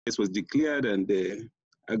was declared and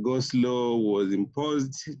a ghost law was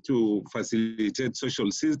imposed to facilitate social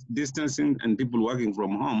distancing and people working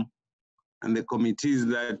from home. And the committees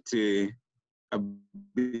that have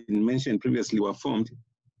been mentioned previously were formed.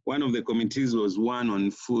 One of the committees was one on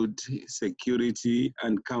food security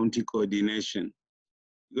and county coordination,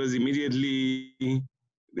 because immediately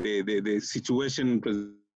the situation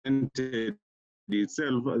presented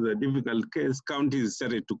itself as a difficult case. Counties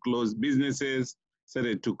started to close businesses,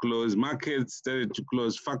 started to close markets, started to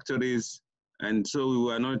close factories. And so we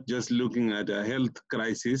were not just looking at a health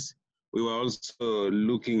crisis, we were also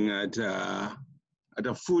looking at a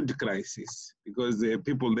food crisis, because the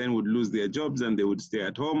people then would lose their jobs and they would stay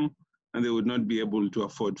at home and they would not be able to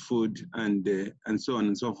afford food and so on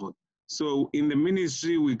and so forth. So in the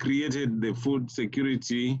ministry, we created the Food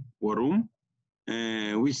Security War Room,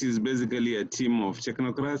 which is basically a team of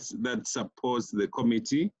technocrats that supports the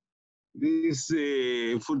committee. This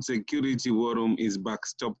Food Security War Room is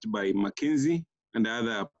backstopped by McKinsey and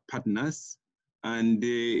other partners, and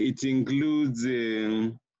it includes,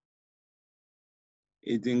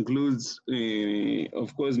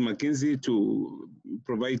 of course, McKinsey to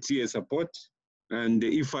provide TA support, and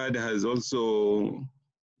the IFAD has also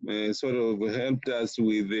sort of helped us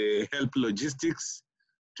with the help logistics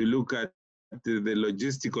to look at the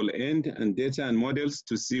logistical end and data and models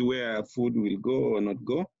to see where food will go or not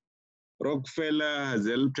go. Rockefeller has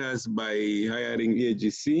helped us by hiring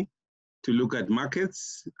EAGC to look at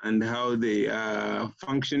markets and how they are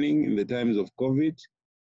functioning in the times of COVID.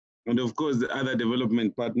 And of course, the other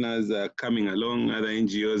development partners are coming along, other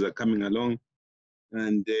NGOs are coming along.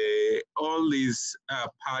 And all these are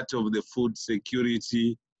part of the food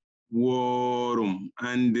security war room.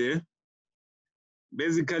 And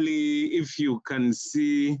basically, if you can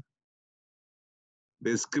see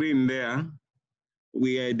the screen there,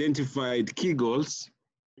 we identified key goals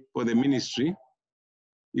for the ministry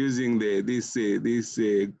using this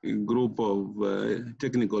group of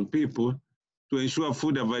technical people to ensure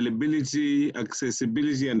food availability,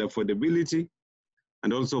 accessibility, and affordability,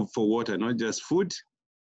 and also for water, not just food,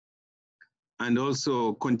 and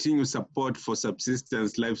also continue support for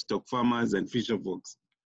subsistence livestock farmers and fisher folks.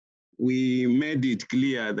 We made it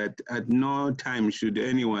clear that at no time should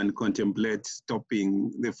anyone contemplate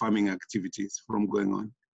stopping the farming activities from going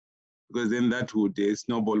on, because then that would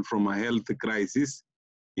snowball from a health crisis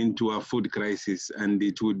into a food crisis, and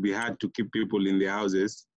it would be hard to keep people in their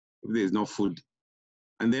houses if there's no food.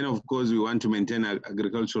 And then, of course, we want to maintain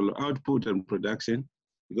agricultural output and production,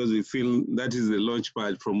 because we feel that is the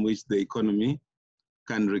launchpad from which the economy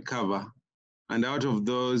can recover. And out of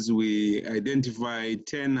those, we identified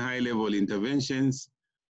 10 high-level interventions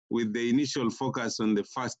with the initial focus on the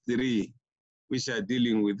first 3, which are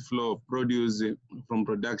dealing with flow of produce from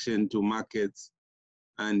production to markets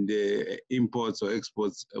and imports or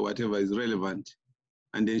exports, whatever is relevant,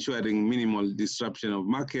 and ensuring minimal disruption of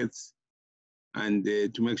markets, and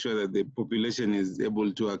to make sure that the population is able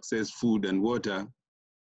to access food and water,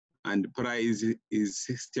 and prices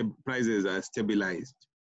are stabilized.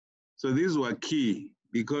 So these were key,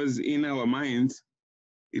 because in our minds,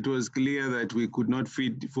 it was clear that we could not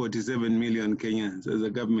feed 47 million Kenyans as a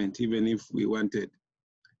government, even if we wanted.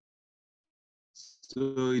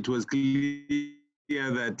 So it was clear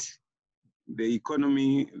that the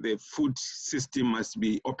economy, the food system must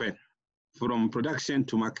be open from production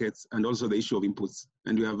to markets, and also the issue of inputs.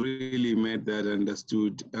 And we have really made that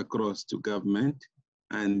understood across to government.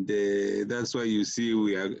 And that's why you see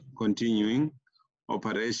we are continuing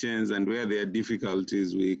operations, and where there are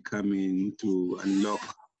difficulties, we come in to unlock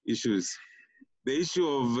issues. The issue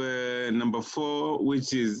of number 4,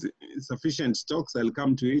 which is sufficient stocks, I'll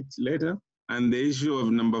come to it later. And the issue of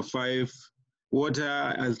number 5,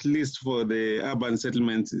 water, at least for the urban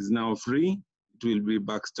settlements, is now free. It will be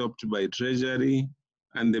backstopped by Treasury,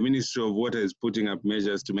 and the Ministry of Water is putting up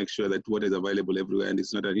measures to make sure that water is available everywhere and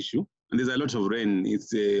it's not an issue. And there's a lot of rain,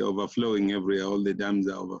 it's overflowing everywhere, all the dams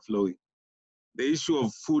are overflowing. The issue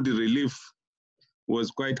of food relief was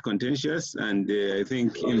quite contentious, and I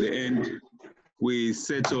think in the end, we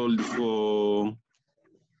settled for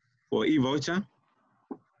e-voucher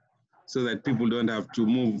so that people don't have to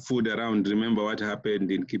move food around. Remember what happened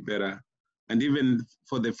in Kibera. And even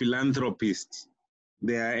for the philanthropists,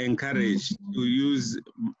 they are encouraged to use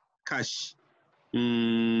cash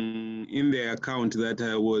in their account that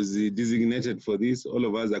was designated for this. All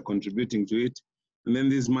of us are contributing to it. And then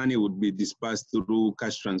this money would be dispersed through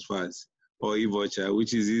cash transfers or e-voucher,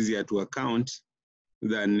 which is easier to account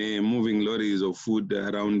than moving lorries of food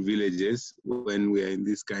around villages when we are in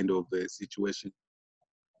this kind of situation.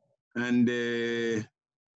 And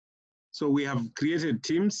So we have created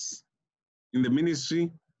teams in the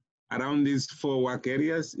ministry around these 4 work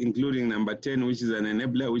areas, including number 10, which is an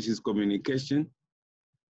enabler, which is communication.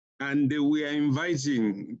 And we are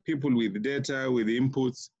inviting people with data, with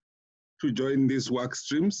inputs, to join these work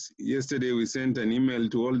streams. Yesterday, we sent an email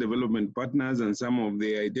to all development partners and some of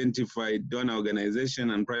the identified donor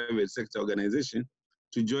organization and private sector organization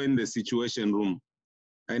to join the situation room.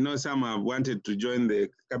 I know some have wanted to join the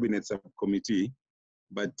cabinet subcommittee,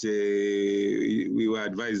 but we were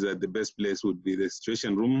advised that the best place would be the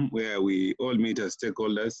situation room, where we all meet as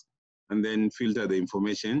stakeholders and then filter the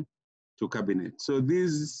information to cabinet. So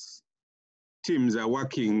these teams are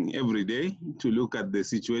working every day to look at the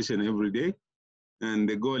situation every day. And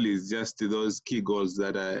the goal is just those key goals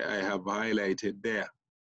that I have highlighted there.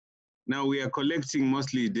 Now we are collecting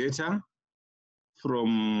mostly data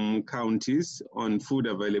from counties on food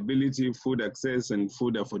availability, food access, and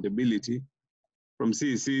food affordability. From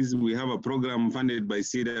CECs, we have a program funded by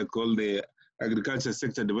CEDA called the Agriculture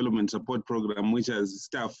Sector Development Support Program, which has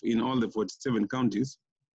staff in all the 47 counties.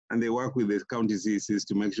 And they work with the county CECs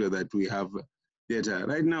to make sure that we have data.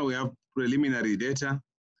 Right now, we have preliminary data.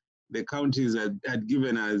 The counties had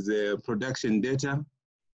given us production data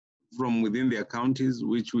from within their counties,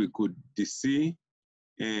 which we could see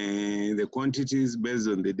the quantities based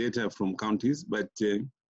on the data from counties, but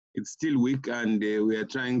it's still weak, and we are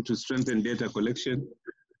trying to strengthen data collection,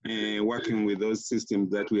 working with those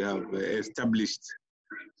systems that we have established.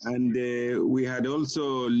 And we had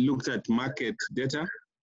also looked at market data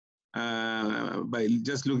by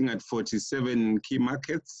just looking at 47 key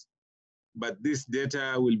markets. But this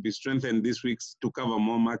data will be strengthened this week to cover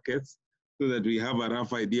more markets so that we have a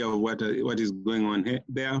rough idea of what is going on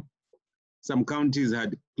there. Some counties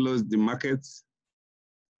had closed the markets,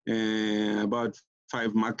 about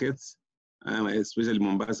 5 markets, especially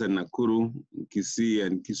Mombasa, Nakuru, Kisii,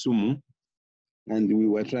 and Kisumu. And we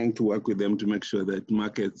were trying to work with them to make sure that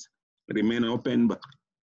markets remain open,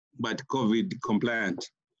 but COVID compliant.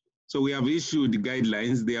 So we have issued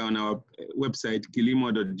guidelines. They are on our website,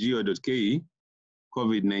 kilimo.go.ke,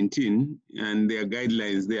 COVID-19, and there are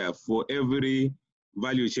guidelines there. For every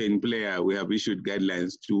value chain player, we have issued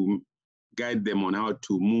guidelines to guide them on how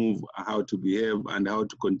to move, how to behave, and how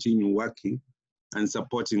to continue working and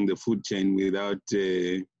supporting the food chain without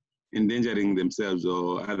endangering themselves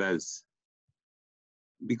or others.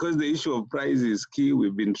 Because the issue of price is key,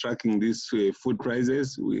 we've been tracking these food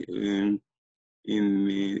prices. We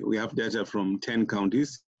have data from 10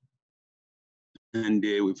 counties, and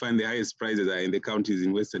we find the highest prices are in the counties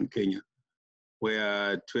in Western Kenya,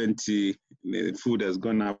 where the food has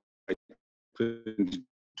gone up by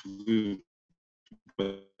 22%,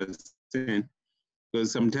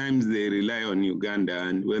 because sometimes they rely on Uganda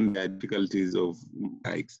and when there are difficulties of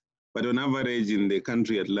hikes. But on average in the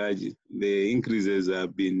country at large, the increases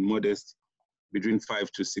have been modest, between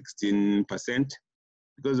 5 to 16%.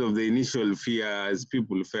 Because of the initial fears,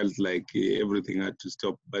 people felt like everything had to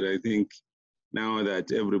stop. But I think now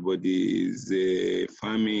that everybody is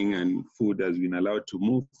farming and food has been allowed to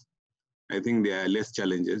move, I think there are less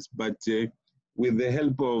challenges. But with the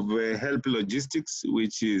help of Help Logistics,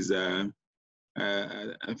 which is a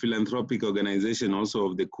philanthropic organization also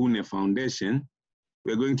of the Kune Foundation,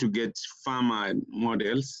 we're going to get farmer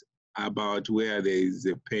models about where there is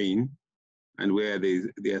a pain and where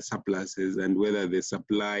there are surpluses, and whether the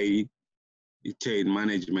supply chain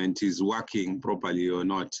management is working properly or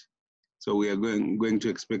not. So we are going to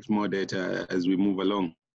expect more data as we move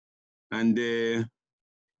along. And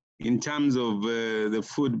in terms of the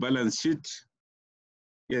food balance sheet,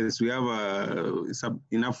 yes, we have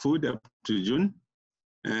enough food up to June.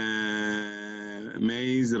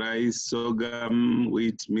 Maize, rice, sorghum,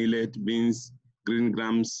 wheat, millet, beans, green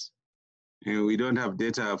grams. We don't have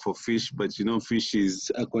data for fish, but you know, fish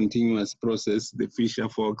is a continuous process. The fisher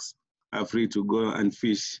folks are free to go and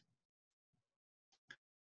fish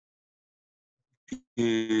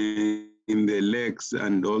in the lakes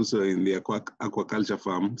and also in the aquaculture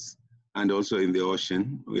farms and also in the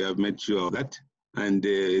ocean. We have made sure of that. And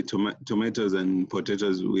tomatoes and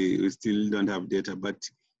potatoes, we still don't have data, but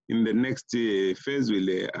in the next phase,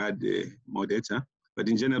 we'll add more data. But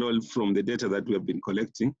in general, from the data that we have been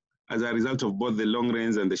collecting, as a result of both the long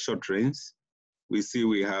range and the short range, we see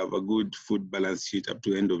we have a good food balance sheet up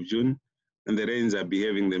to end of June, and the rains are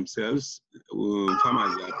behaving themselves.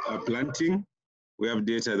 Farmers are planting. We have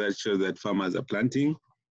data that shows that farmers are planting.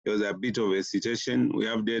 There was a bit of a situation. We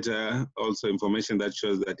have data, also information that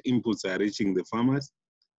shows that inputs are reaching the farmers.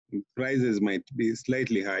 Prices might be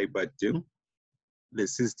slightly high, but the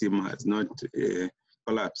system has not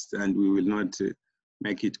collapsed, and we will not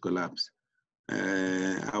make it collapse.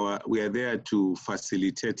 we are there to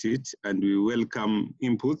facilitate it, and we welcome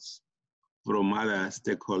inputs from other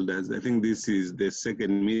stakeholders. I think this is the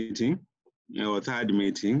second meeting, or third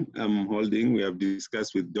meeting I'm holding. We have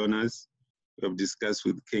discussed with donors, we have discussed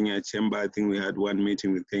with Kenya Chamber. I think we had one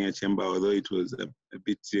meeting with Kenya Chamber, although it was a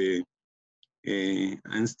bit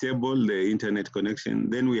unstable, the internet connection.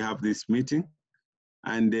 Then we have this meeting,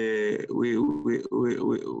 and we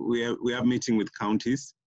have meeting with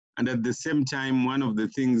counties. And at the same time, one of the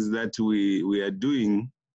things that we are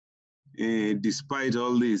doing, despite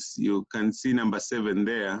all this, you can see number 7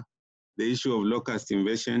 there, the issue of locust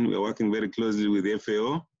invasion. We're working very closely with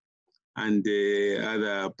FAO and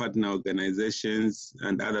other partner organizations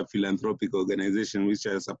and other philanthropic organizations which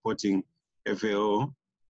are supporting FAO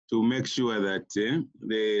to make sure that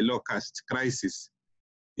the locust crisis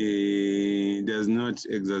does not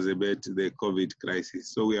exacerbate the COVID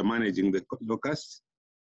crisis. So we are managing the locusts.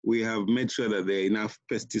 We have made sure that there are enough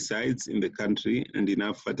pesticides in the country and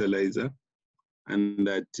enough fertilizer, and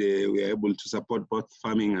that we are able to support both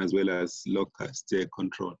farming as well as locust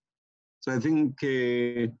control. So I think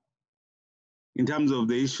in terms of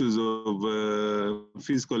the issues of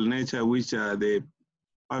fiscal nature, which are the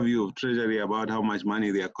purview of Treasury about how much money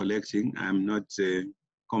they are collecting, I'm not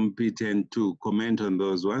competent to comment on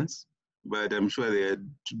those ones, but I'm sure they are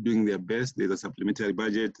doing their best. There's a supplementary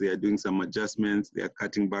budget. They are doing some adjustments. They are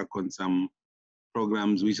cutting back on some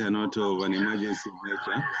programs which are not of an emergency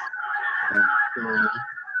nature. So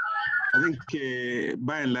I think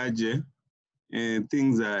by and large,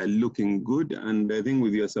 things are looking good. And I think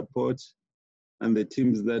with your support and the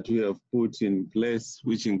teams that we have put in place,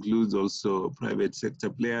 which includes also private sector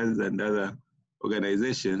players and other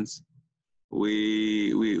organizations,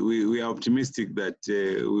 we are optimistic that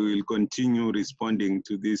we will continue responding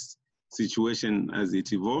to this situation as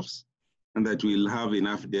it evolves, and that we'll have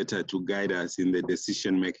enough data to guide us in the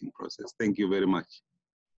decision-making process. Thank you very much.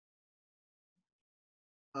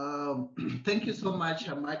 Thank you so much,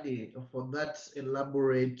 Hamadi, for that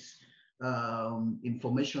elaborate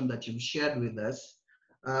information that you've shared with us.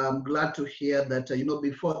 I'm glad to hear that,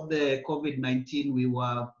 before the COVID-19, we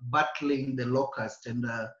were battling the locust, and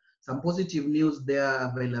some positive news there,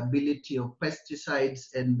 availability of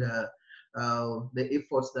pesticides and the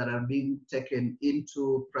efforts that are being taken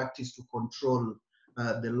into practice to control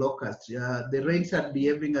the locust. The rains are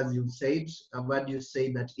behaving as you said. I've heard you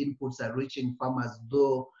say that inputs are reaching farmers,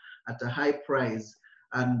 though at a high price,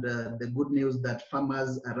 and the good news that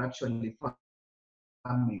farmers are actually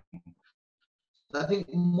farming. I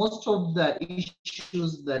think most of the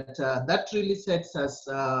issues that that really sets us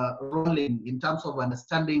rolling in terms of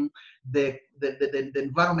understanding the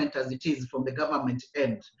environment as it is from the government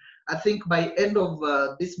end. I think by end of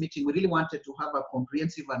this meeting, we really wanted to have a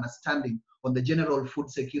comprehensive understanding on the general food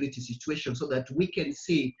security situation, so that we can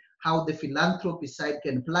see how the philanthropy side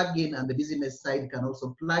can plug in and the business side can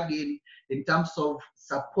also plug in terms of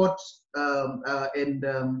support and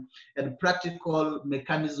practical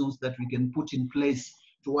mechanisms that we can put in place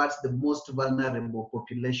towards the most vulnerable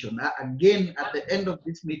population. Again, at the end of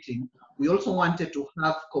this meeting, we also wanted to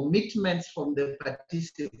have commitments from the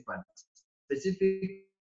participants, specifically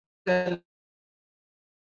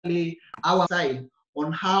our side,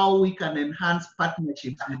 on how we can enhance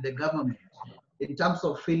partnerships with the government in terms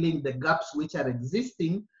of filling the gaps which are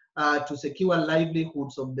existing to secure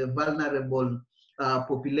livelihoods of the vulnerable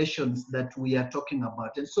populations that we are talking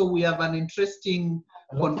about. And so we have an interesting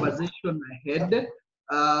conversation ahead.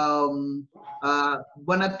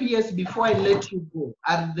 Bwana PS, before I let you go,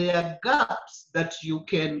 are there gaps that you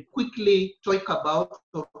can quickly talk about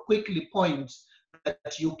or quickly point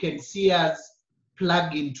that you can see us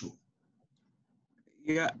plug into?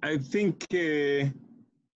 Yeah, I think the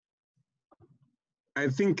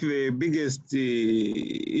biggest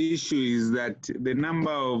issue is that the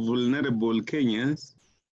number of vulnerable Kenyans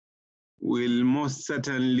will most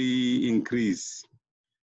certainly increase.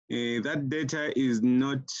 That data is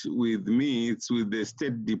not with me, it's with the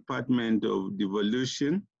State Department of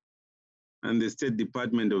Devolution and the State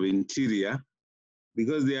Department of Interior,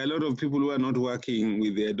 because there are a lot of people who are not working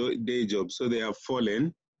with their day jobs, so they have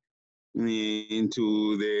fallen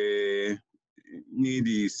into the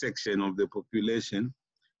needy section of the population.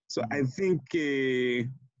 So I think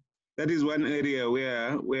that is one area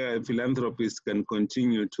where philanthropists can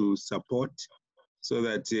continue to support, so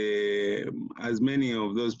that as many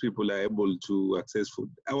of those people are able to access food.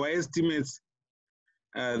 Our estimates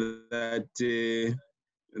are that the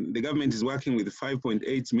government is working with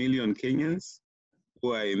 5.8 million Kenyans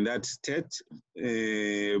who are in that state,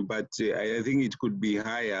 but I think it could be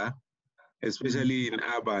higher, especially in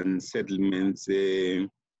urban settlements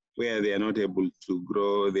where they are not able to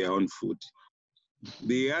grow their own food.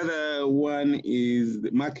 The other one is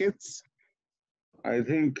the markets. I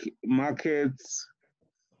think markets,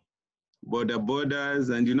 borders,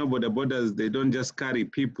 and you know, borders, they don't just carry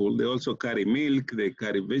people, they also carry milk, they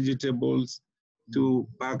carry vegetables to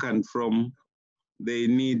back and from. They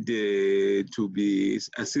need to be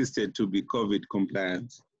assisted to be COVID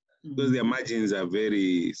compliant because their margins are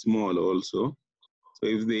very small also. So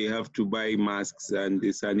if they have to buy masks and the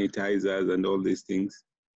sanitizers and all these things,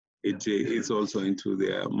 it's also into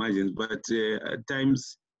their margins. But at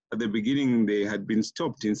times, at the beginning, they had been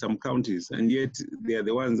stopped in some counties, and yet they are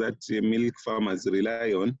the ones that milk farmers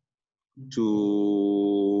rely on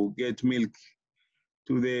to get milk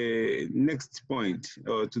to the next point,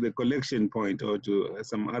 or to the collection point, or to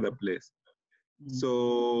some other place.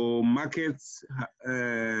 So markets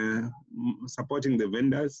supporting the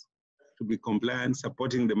vendors to be compliant,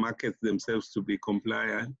 supporting the markets themselves to be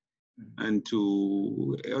compliant, and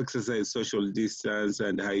to exercise social distance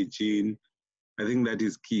and hygiene. I think that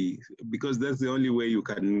is key, because that's the only way you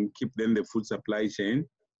can keep then the food supply chain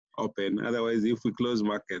open. Otherwise, if we close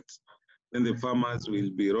markets, then the farmers will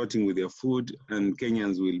be rotting with their food and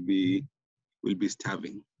Kenyans will be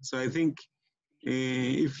starving. So I think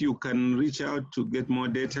if you can reach out to get more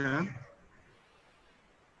data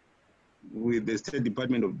with the State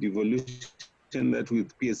Department of Devolution, that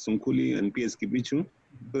with PS Sunkuli and PS Kibichu,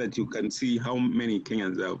 so that you can see how many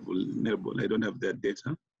Kenyans are vulnerable. I don't have that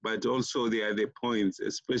data, but also there are the points,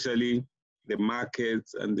 especially the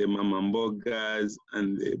markets and the mamambogas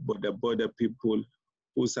and the border people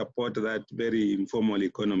who support that very informal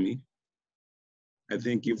economy. I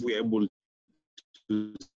think if we're able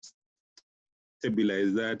to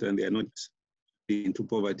stabilize that and they are not into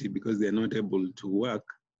poverty because they're not able to work,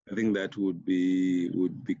 I think that would be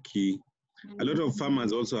key. A lot of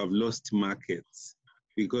farmers also have lost markets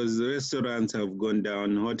because the restaurants have gone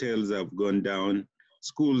down, hotels have gone down,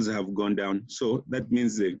 schools have gone down. So that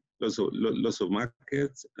means the loss of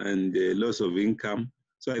markets and loss of income.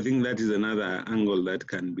 So I think that is another angle that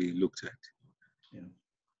can be looked at. Yeah.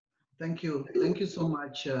 Thank you so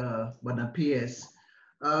much, Bwana PS.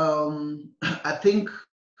 I think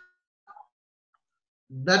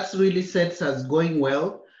that really sets us going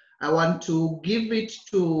well. I want to give it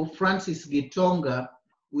to Francis Gitonga,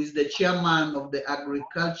 who is the chairman of the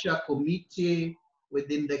Agriculture Committee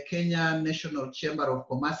within the Kenya National Chamber of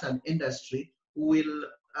Commerce and Industry, who will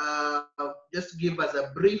just give us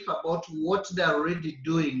a brief about what they're already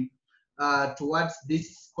doing towards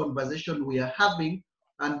this conversation we are having.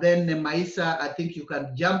 And then Maisa, I think you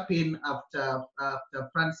can jump in after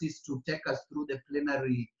Francis to take us through the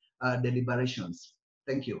plenary deliberations.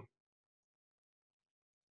 Thank you.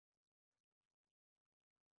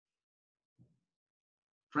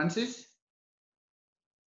 Francis?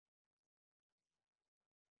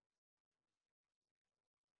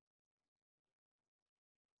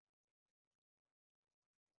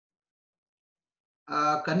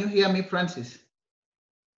 Can you hear me, Francis?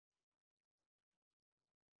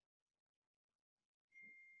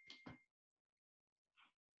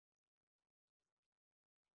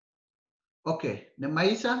 Okay,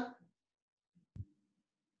 Nemaisa?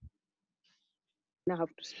 Now I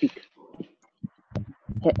have to speak.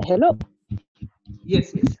 Hello?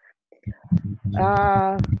 Yes, yes.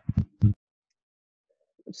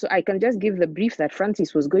 So I can just give the brief that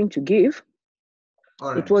Francis was going to give.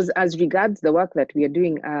 All right. It was as regards the work that we are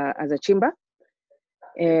doing as a chamber.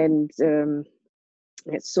 And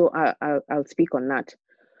so I'll speak on that.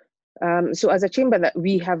 So as a chamber, that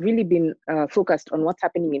we have really been focused on what's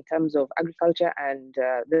happening in terms of agriculture and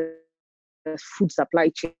the food supply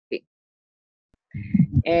chain.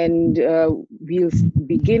 And we'll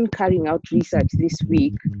begin carrying out research this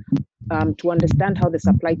week to understand how the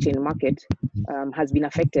supply chain market has been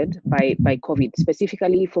affected by COVID,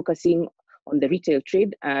 specifically focusing on the retail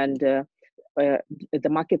trade and the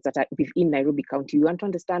markets that are within Nairobi County. We want to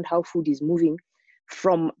understand how food is moving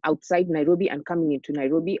from outside Nairobi and coming into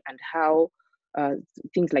Nairobi, and how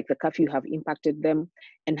things like the curfew have impacted them,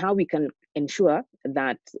 and how we can ensure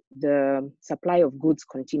that the supply of goods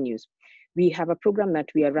continues. We have a program that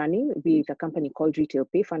we are running with a company called Retail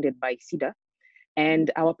Pay, funded by CEDA, and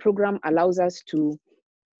our program allows us to,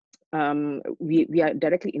 we are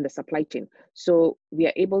directly in the supply chain. So we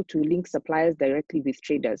are able to link suppliers directly with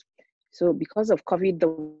traders. So because of COVID,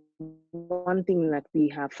 the one thing that we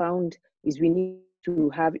have found is we need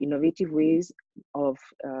to have innovative ways of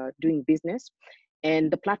doing business.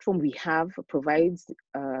 And the platform we have provides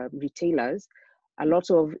retailers a lot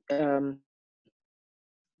of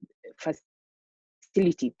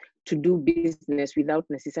facility to do business without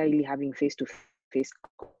necessarily having face-to-face face-to-face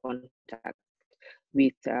contact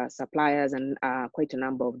with suppliers and quite a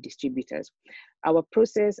number of distributors. Our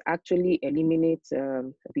process actually eliminates,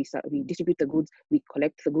 we distribute the goods, we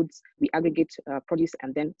collect the goods, we aggregate produce,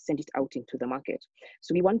 and then send it out into the market.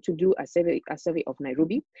 So we want to do a survey of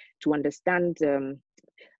Nairobi to understand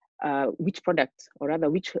which products, or rather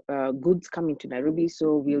which goods come into Nairobi.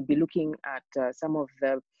 So we'll be looking at some of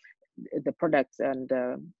the products and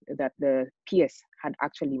that the PS had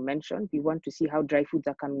actually mentioned. We want to see how dry foods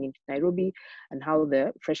are coming into Nairobi and how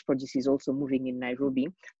the fresh produce is also moving in Nairobi,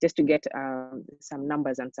 just to get some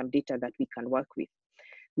numbers and some data that we can work with.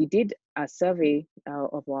 We did a survey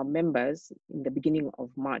of our members in the beginning of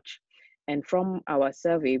March. And from our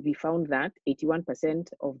survey, we found that 81%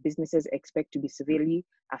 of businesses expect to be severely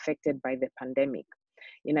affected by the pandemic.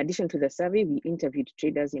 In addition to the survey, we interviewed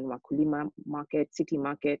traders in Wakulima Market, City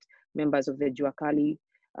Market, members of the Juakali,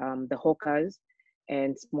 the hawkers,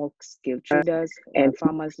 and small-scale traders, and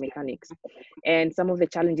farmers, mechanics. And some of the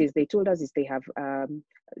challenges they told us is they have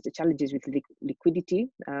the challenges with liquidity,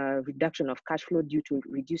 reduction of cash flow due to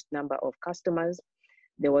reduced number of customers.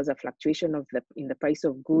 There was a fluctuation in the price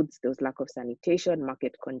of goods. There was lack of sanitation,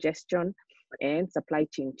 market congestion, and supply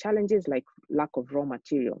chain challenges like lack of raw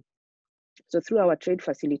material. So through our trade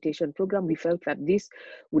facilitation program, we felt that this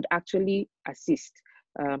would actually assist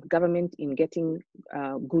government in getting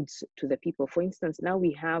goods to the people. For instance, now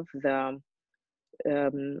we have the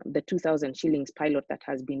 2,000 shillings pilot that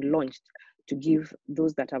has been launched to give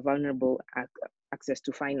those that are vulnerable access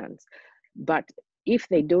to finance. But if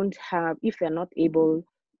they're not able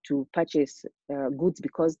to purchase goods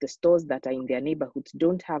because the stores that are in their neighborhoods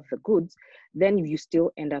don't have the goods, then you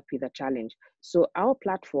still end up with a challenge. So our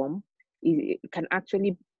platform can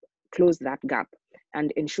actually close that gap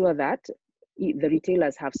and ensure that the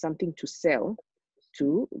retailers have something to sell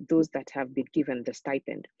to those that have been given the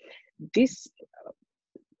stipend. This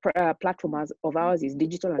platform of ours is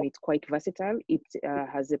digital and it's quite versatile. It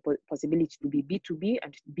has the possibility to be B2B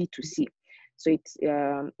and B2C. So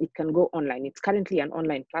it can go online. It's currently an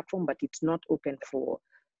online platform, but it's not open for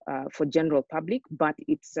general public, but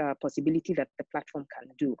it's a possibility that the platform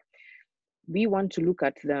can do. We want to look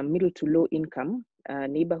at the middle to low income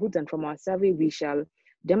neighborhoods, and from our survey, we shall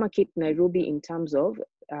demarcate Nairobi in terms of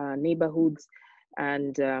neighborhoods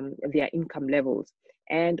and their income levels,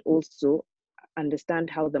 and also understand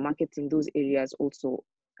how the markets in those areas also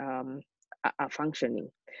are functioning.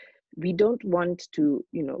 We don't want to,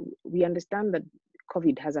 we understand that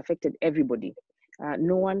COVID has affected everybody.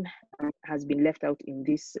 No one has been left out in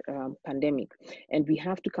this pandemic, and we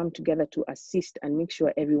have to come together to assist and make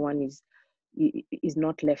sure everyone is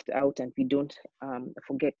not left out and we don't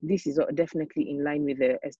forget. This is definitely in line with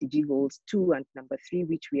the SDG goals 2 and number 3,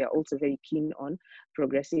 which we are also very keen on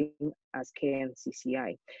progressing as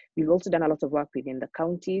KNCCI. We've also done a lot of work within the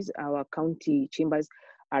counties. Our county chambers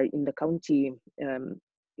are in the county.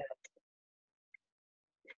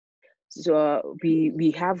 So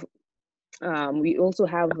we also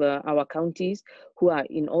have our counties who are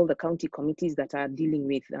in all the county committees that are dealing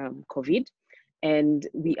with COVID. And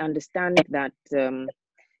we understand that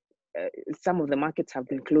some of the markets have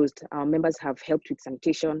been closed. Our members have helped with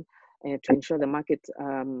sanitation to ensure the market,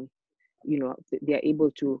 they are able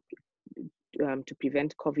to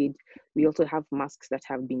prevent COVID. We also have masks that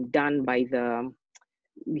have been done by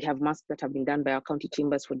our county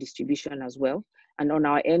chambers for distribution as well. And on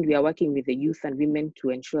our end, we are working with the youth and women to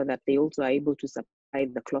ensure that they also are able to supply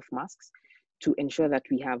the cloth masks to ensure that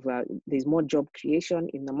we have there's more job creation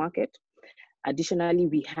in the market. Additionally,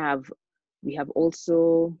 we have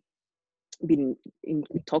also been in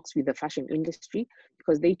talks with the fashion industry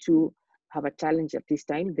because they too have a challenge at this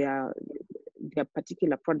time. Their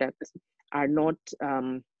particular products are not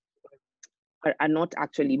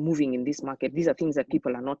actually moving in this market. These are things that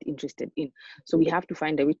people are not interested in. So we have to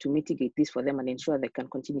find a way to mitigate this for them and ensure they can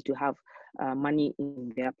continue to have money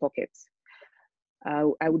in their pockets.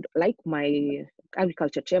 I would like my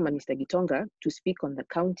agriculture chairman, Mr. Gitonga, to speak on the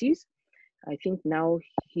counties. I think now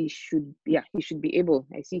he should be able.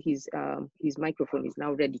 I see his microphone is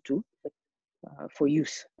now ready for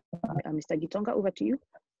use. Mr. Gitonga, over to you.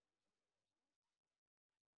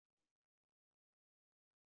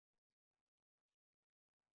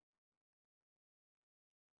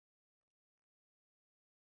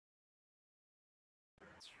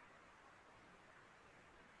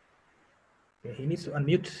 Yeah, he needs to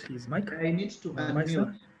unmute his mic. He needs to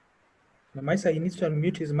unmute. Namaisa, he needs to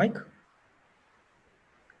unmute his mic.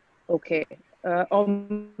 Okay, or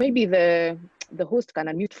maybe the host can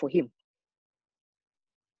unmute for him.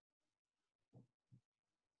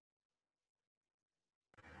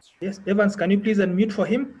 Yes, Evans, can you please unmute for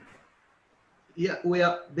him? Yeah, we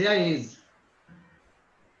are. There is.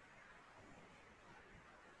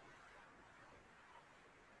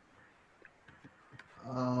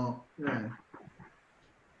 Okay.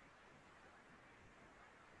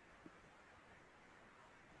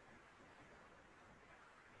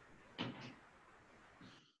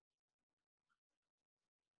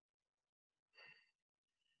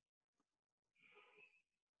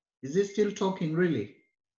 Is he still talking, really?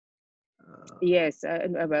 Yes,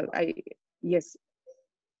 well, yes,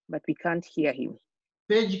 but we can't hear him.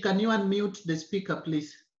 Paige, can you unmute the speaker,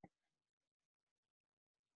 please?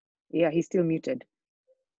 Yeah, he's still muted.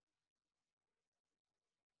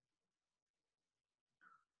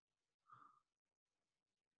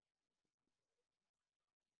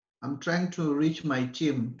 I'm trying to reach my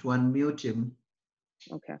team to unmute him.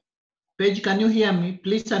 Okay. Paige, can you hear me?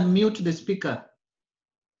 Please unmute the speaker.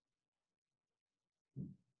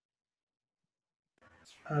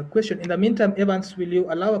 Question. In the meantime, Evans, will you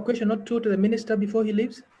allow a question or two to the minister before he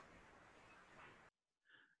leaves?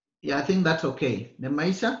 Yeah, I think that's okay.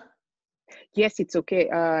 Nemaisa? Yes, it's okay.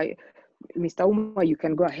 Mr. Uma, you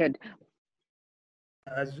can go ahead.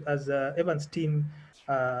 As Evans' team.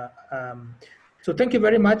 So thank you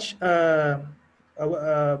very much, Bwana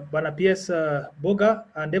PS Boga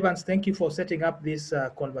and Evans. Thank you for setting up this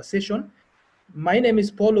conversation. My name is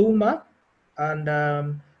Paul Uma, and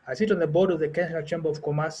I sit on the board of the Kenya Chamber of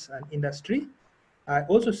Commerce and Industry. I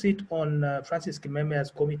also sit on Francis Kimeme's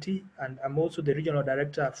committee, and I'm also the regional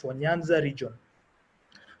director for Nyanza region.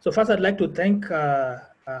 So first, I'd like to thank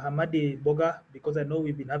Hamadi Boga, because I know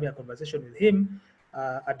we've been having a conversation with him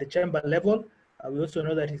at the chamber level. We also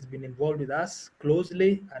know that he's been involved with us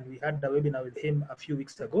closely, and we had a webinar with him a few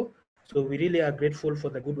weeks ago. So we really are grateful for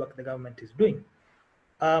the good work the government is doing.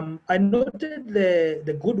 I noted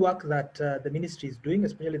the good work that the ministry is doing,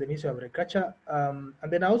 especially the Ministry of Agriculture, and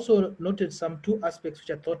then I also noted two aspects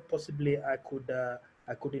which I thought possibly I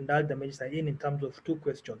could indulge the minister in terms of two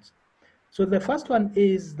questions. So the first one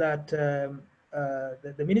is that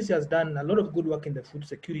the ministry has done a lot of good work in the food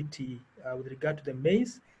security with regard to the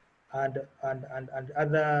maize and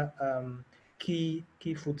other key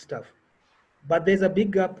food stuff. But there's a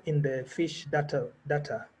big gap in the fish data.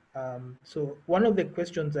 So one of the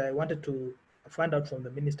questions I wanted to find out from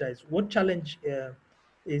the minister is what challenge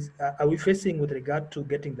are we facing with regard to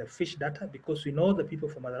getting the fish data? Because we know the people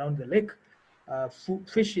from around the lake,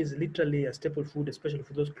 fish is literally a staple food, especially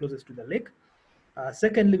for those closest to the lake.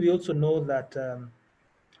 Secondly, we also know that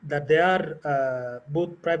that there are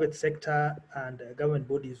both private sector and government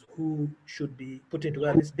bodies who should be putting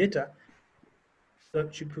together this data. So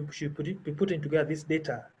should be putting together this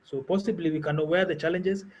data. So possibly we can know where the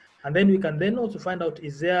challenges, and then we can then also find out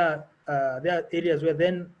is there are areas where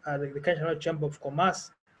then the Kenya Chamber of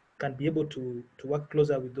Commerce can be able to work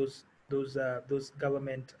closer with those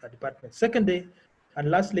government departments. Secondly, and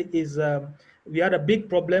lastly, is we had a big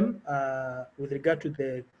problem with regard to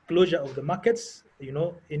the closure of the markets. You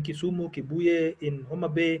know, in Kisumu, Kibuye, in Homa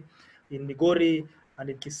Bay, in Migori,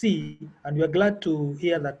 and in Kisii, and we are glad to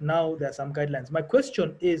hear that now there are some guidelines. My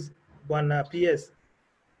question is, Bwana PS,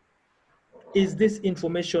 is this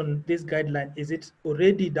information, this guideline, is it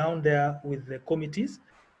already down there with the committees,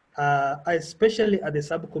 especially at the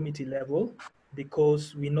subcommittee level,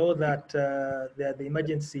 because we know that they are the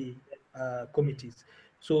emergency committees.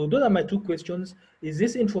 So those are my two questions. Is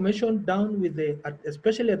this information down with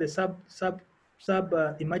especially at the sub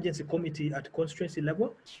emergency committee at constituency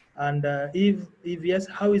level? And if yes,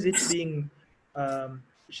 how is it being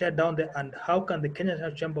shared down there, and how can the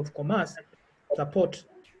Kenya Chamber of Commerce support,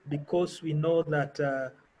 because we know that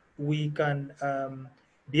we can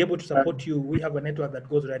be able to support you. We have a network that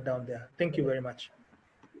goes right down there. Thank you very much.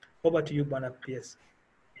 Over to you, Bwana PS.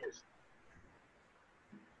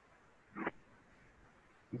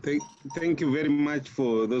 Thank you very much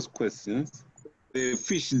for those questions. The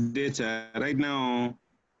fish data right now,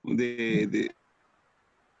 in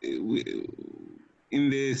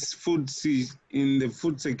the food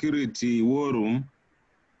security war room,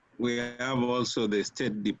 we have also the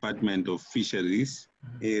State Department of Fisheries,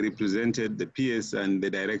 represented the PS and the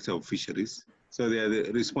Director of Fisheries. So they are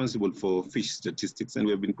responsible for fish statistics, and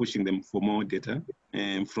we've been pushing them for more data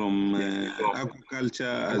from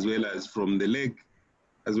aquaculture, as well as from the lake,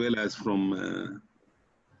 as well as from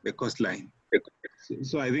the coastline.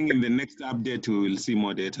 So I think in the next update, we will see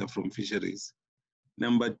more data from fisheries.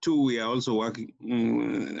 Number two, we are also working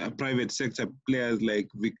private sector players like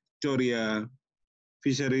Victoria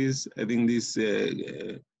Fisheries. I think this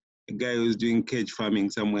guy who's doing cage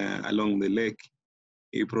farming somewhere along the lake,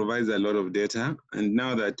 he provides a lot of data. And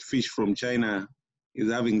now that fish from China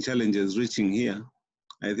is having challenges reaching here,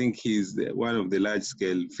 I think he's one of the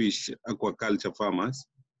large-scale fish aquaculture farmers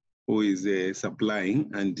who is supplying,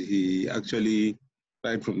 and he actually,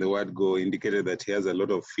 right from the word go, indicated that he has a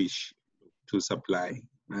lot of fish to supply.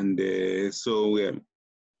 And so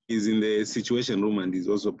he's in the situation room, and he's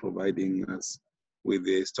also providing us with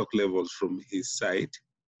the stock levels from his side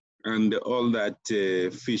and all that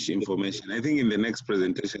fish information. I think in the next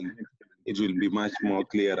presentation, it will be much more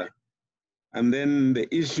clearer. And then the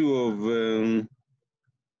issue of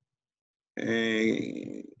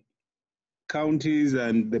counties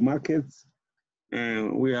and the markets,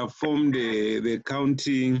 we have formed the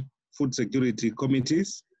county food security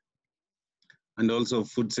committees and also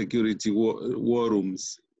food security war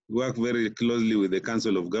rooms. We work very closely with the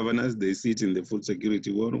Council of Governors. They sit in the food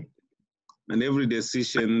security war room. And every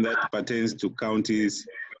decision that pertains to counties,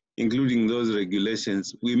 including those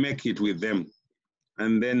regulations, we make it with them.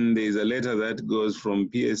 And then there's a letter that goes from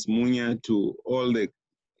PS Munya to all the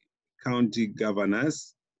county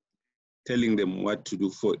governors, telling them what to do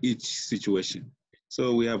for each situation.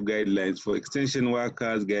 So we have guidelines for extension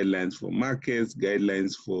workers, guidelines for markets,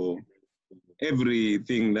 guidelines for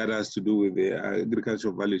everything that has to do with the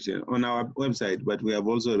agricultural value chain on our website, but we have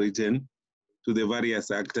also written to the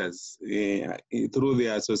various actors through the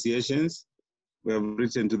associations. We have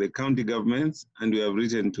written to the county governments, and we have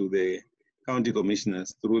written to the county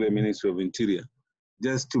commissioners through the Ministry of Interior,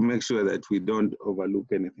 just to make sure that we don't overlook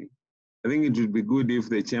anything. I think it would be good if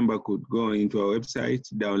the chamber could go into our website,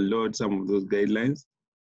 download some of those guidelines,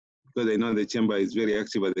 because I know the chamber is very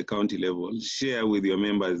active at the county level. Share with your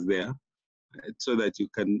members there, so that you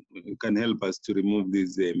can help us to remove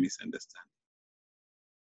this misunderstanding.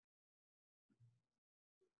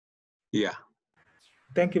 Yeah.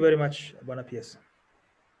 Thank you very much, Bwana PS.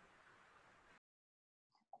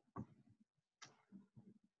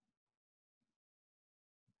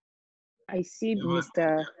 I see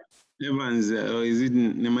Mr. Evans, or is it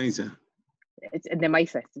Nemaisa? It's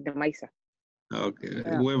Nemaisa. It's Nemaisa. Okay.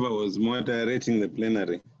 Whoever was moderating the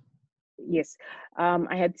plenary. Yes.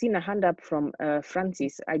 I had seen a hand up from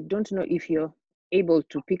Francis. I don't know if you're able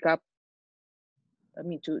to pick up,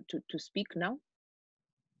 to speak now.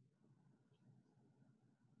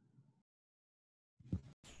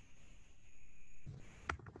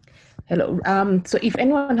 Hello. So if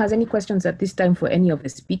anyone has any questions at this time for any of the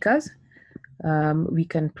speakers, we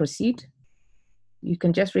can proceed. You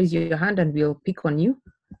can just raise your hand and we'll pick on you.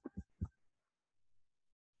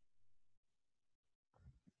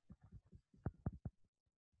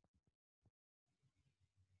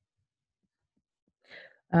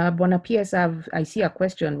 Bwana PS, I see a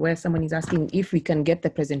question where someone is asking if we can get the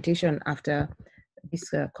presentation after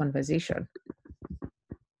this conversation.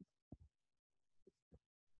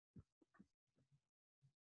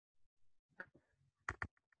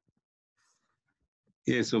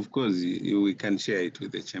 Yes, of course, we can share it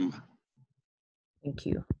with the chamber. Thank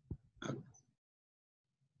you. Okay.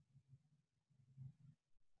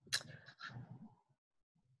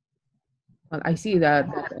 Well, I see that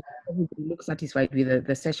everybody looks satisfied with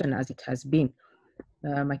the session as it has been.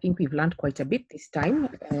 I think we've learned quite a bit this time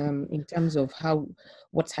in terms of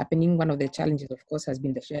what's happening. One of the challenges, of course, has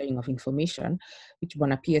been the sharing of information, which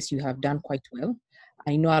Bwana PS, you have done quite well.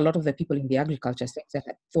 I know a lot of the people in the agriculture sector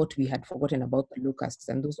had thought we had forgotten about the locusts,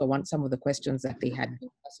 and those are some of the questions that they had been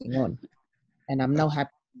passing on. And I'm now happy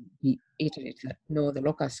to reiterate that no, the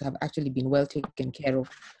locusts have actually been well taken care of,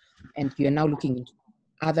 and you are now looking into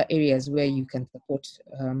other areas where you can support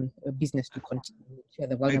a business to continue to share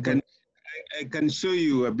the vulnerable. I can show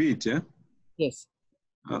you a bit, yeah? Yes.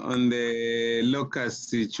 On the locust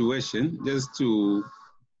situation, just to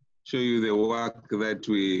show you the work that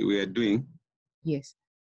we are doing. Yes.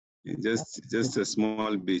 Just a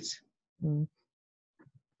small bit. Mm.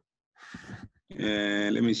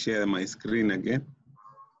 Let me share my screen again.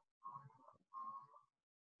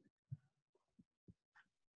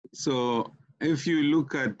 So if you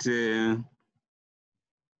look at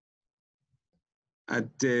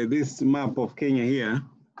this map of Kenya here,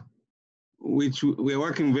 which we're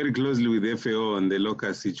working very closely with FAO on the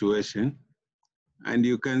locust situation. And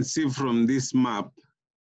you can see from this map,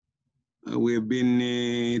 we've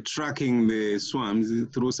been tracking the swarms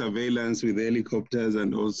through surveillance with helicopters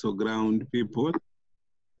and also ground people,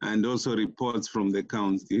 and also reports from the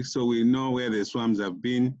county. So we know where the swarms have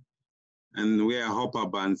been and where hopper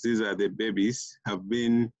bands, these are the babies, have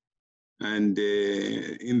been, and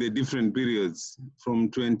in the different periods from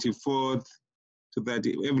 24th to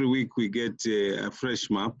 30. Every week we get a fresh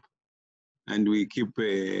map, and we keep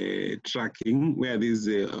tracking where this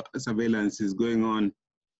surveillance is going on.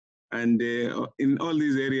 And in all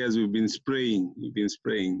these areas, we've been spraying.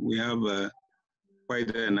 We have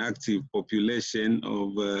quite an active population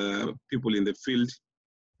of people in the field.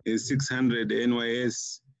 600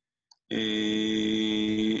 NYS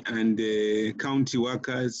and county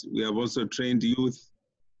workers. We have also trained youth,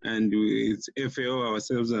 and it's FAO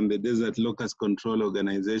ourselves and the Desert Locust Control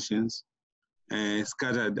Organizations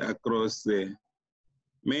scattered across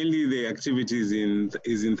mainly the activities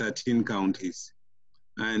is in 13 counties.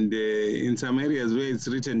 And in some areas where its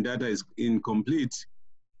written data is incomplete,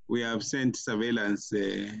 we have sent surveillance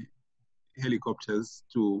helicopters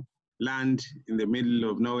to land in the middle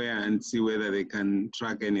of nowhere and see whether they can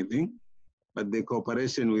track anything. But the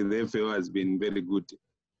cooperation with the FAO has been very good.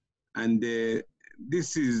 And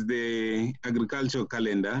this is the agricultural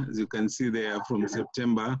calendar. As you can see there, from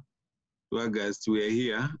September to August, we are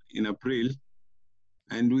here in April.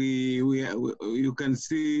 And you can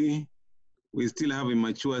see we still have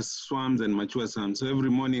immature swarms and mature swarms. So every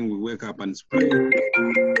morning we wake up and spray.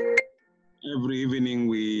 Every evening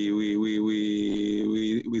we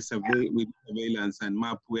survey with surveillance and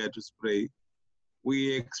map where to spray.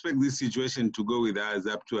 We expect this situation to go with us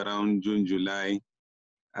up to around June, July,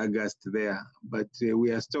 August there. But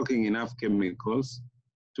we are stocking enough chemicals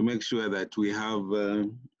to make sure that we have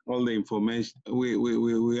all the information.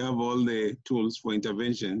 We have all the tools for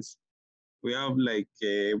interventions. We have like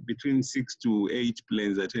between 6 to 8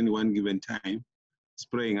 planes at any one given time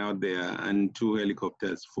spraying out there and 2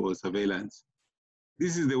 helicopters for surveillance.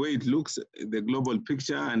 This is the way it looks, the global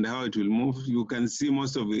picture and how it will move. You can see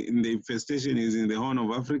most of the infestation is in the Horn of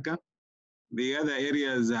Africa. The other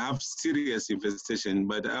areas have serious infestation,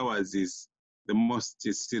 but ours is the most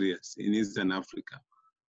serious in Eastern Africa.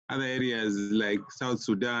 Other areas like South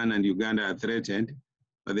Sudan and Uganda are threatened,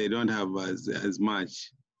 but they don't have as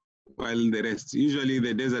much. While the rest, usually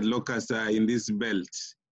the desert locusts are in this belt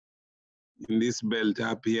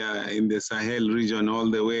up here in the Sahel region, all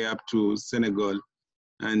the way up to Senegal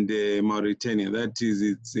and Mauritania. That is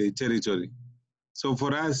its territory. So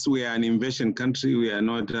for us, we are an invasion country. We are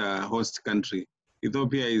not a host country.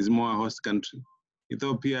 Ethiopia is more a host country.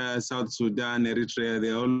 Ethiopia, South Sudan, Eritrea,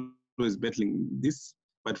 they're always battling this.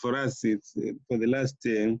 But for us, it's for the last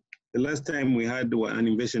time we had an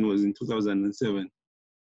invasion was in 2007.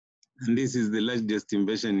 And this is the largest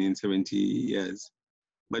invasion in 70 years.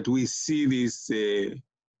 But we see this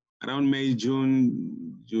around May,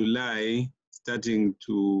 June, July, starting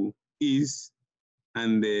to ease,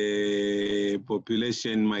 and the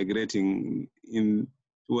population migrating in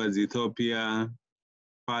towards Ethiopia,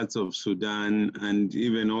 parts of Sudan, and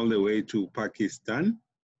even all the way to Pakistan,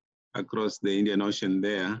 across the Indian Ocean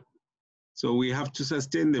there. So we have to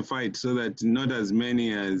sustain the fight so that not as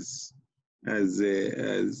many as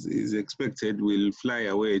is expected will fly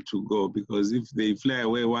away to go, because if they fly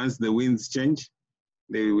away once the winds change,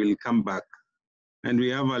 they will come back. And we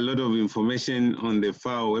have a lot of information on the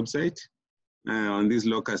FAO website on this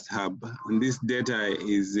locust hub. And this data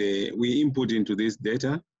is, we input into this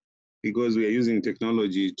data because we are using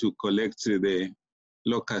technology to collect the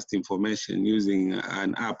locust information using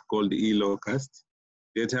an app called eLocust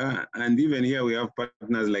data. And even here we have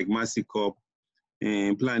partners like Mercy Corp,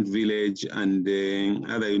 Plant Village, and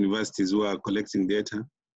other universities who are collecting data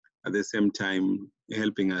at the same time,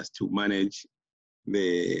 helping us to manage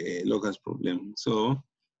the locust problem. So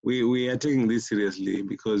we are taking this seriously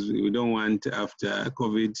because we don't want after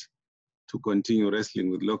COVID to continue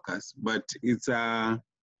wrestling with locusts. But it's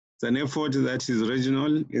an effort that is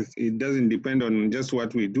regional. It doesn't depend on just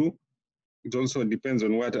what we do. It also depends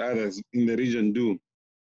on what others in the region do.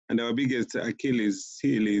 And our biggest Achilles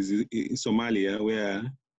heel is Somalia, where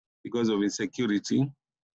because of insecurity,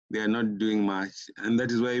 they are not doing much. And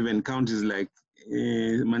that is why even counties like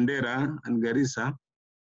Mandera and Garissa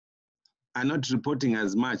are not reporting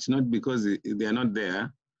as much, not because they are not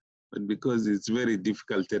there, but because it's very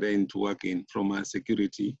difficult terrain to work in from a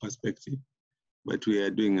security perspective. But we are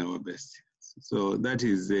doing our best. So that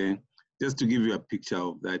is just to give you a picture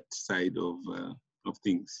of that side of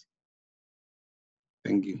things.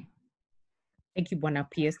 Thank you. Thank you, Bwana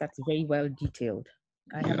Pierce. That's very well detailed.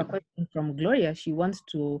 I have a question from Gloria. She wants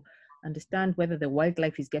to understand whether the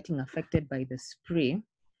wildlife is getting affected by the spray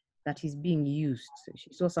that is being used. So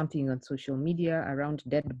she saw something on social media around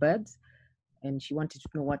dead birds, and she wanted to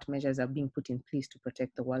know what measures are being put in place to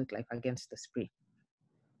protect the wildlife against the spray.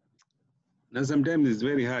 Now, sometimes it's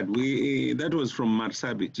very hard. That was from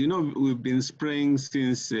Marsabit. You know, we've been spraying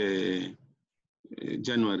since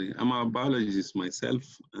January. I'm a biologist myself,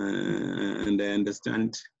 and I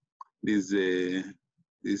understand this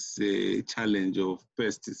challenge of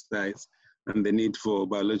pesticides and the need for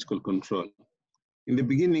biological control. In the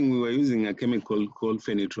beginning, we were using a chemical called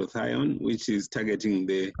phenyltrethione, which is targeting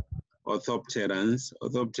the orthopterans.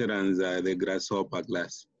 Orthopterans are the grasshopper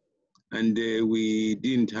class. And we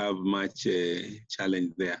didn't have much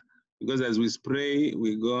challenge there. Because as we spray,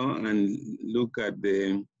 we go and look at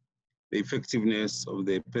the effectiveness of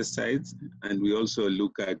the pesticides, and we also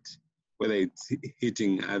look at whether it's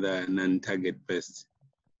hitting other non-target pests.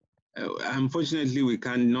 Unfortunately, we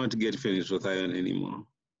cannot get phenyltrethione anymore.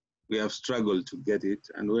 We have struggled to get it,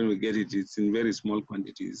 and when we get it, it's in very small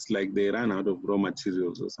quantities, like they ran out of raw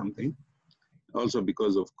materials or something, also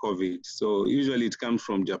because of COVID. So usually it comes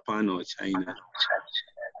from Japan or China.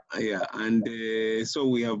 Yeah, and so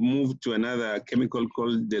we have moved to another chemical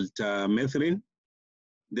called deltamethrin.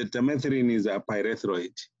 Deltamethrin is a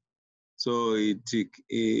pyrethroid. So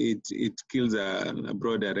it kills a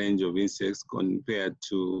broader range of insects compared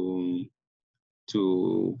to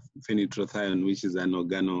phenyltrethione, which is an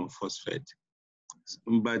organophosphate.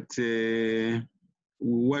 But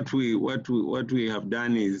what we have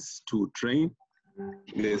done is to train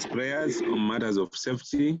the sprayers on matters of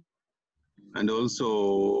safety, and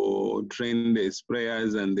also train the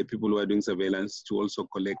sprayers and the people who are doing surveillance to also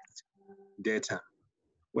collect data.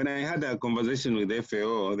 When I had a conversation with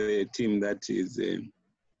FAO, the team that is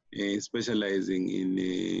specializing in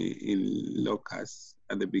locusts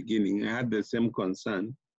at the beginning, I had the same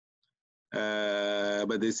concern,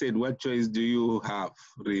 but they said, what choice do you have,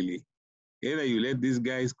 really? Either you let these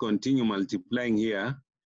guys continue multiplying here,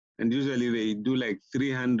 and usually they do like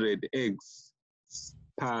 300 eggs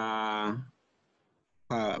per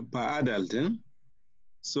adult.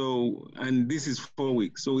 So, and this is 4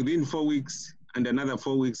 weeks. So within 4 weeks, and another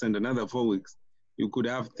 4 weeks, and another 4 weeks, you could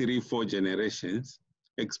have 3-4 generations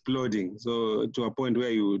exploding. So to a point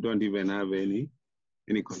where you don't even have any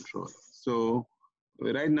control. So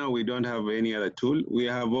right now we don't have any other tool. We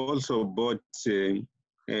have also bought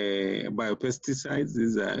biopesticides.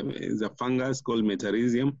 This is a fungus called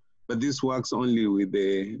metarhizium, but this works only with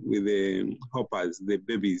the hoppers, the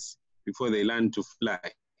babies, before they learn to fly.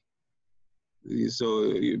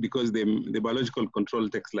 So because the biological control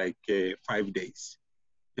takes like 5 days.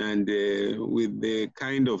 And with the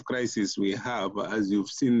kind of crisis we have, as you've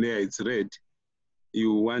seen there, it's red,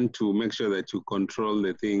 you want to make sure that you control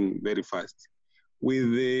the thing very fast.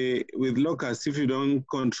 With locusts, if you don't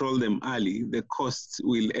control them early, the costs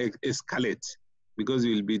will escalate because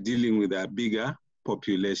you'll be dealing with a bigger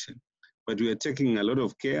population. But we are taking a lot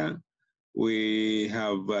of care. We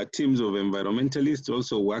have teams of environmentalists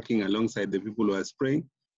also working alongside the people who are spraying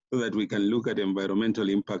so that we can look at environmental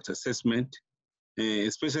impact assessment.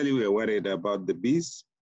 Especially we are worried about the bees,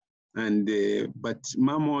 and but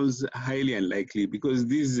mammals highly unlikely because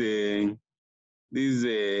these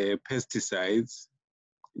pesticides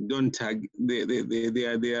don't tag. There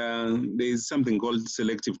is something called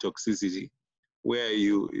selective toxicity, where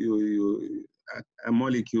a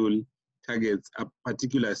molecule targets a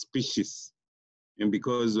particular species, and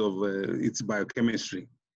because of its biochemistry,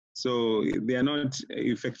 so they are not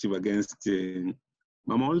effective against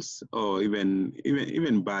mammals or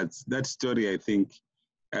even birds. That story, I think,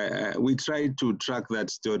 we tried to track that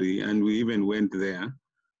story, and we even went there,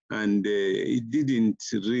 and it didn't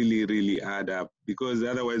really add up, because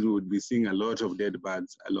otherwise we would be seeing a lot of dead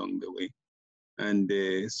birds along the way. And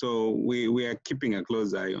so we are keeping a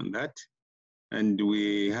close eye on that, and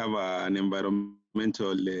we have an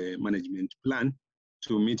environmental management plan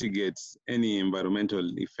to mitigate any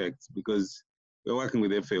environmental effects, because we're working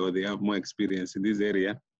with FAO, they have more experience in this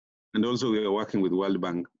area. And also we are working with World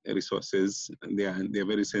Bank resources, and they are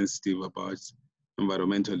very sensitive about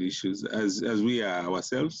environmental issues, as we are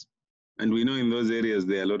ourselves. And we know in those areas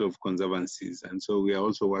there are a lot of conservancies, and so we are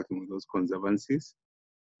also working with those conservancies.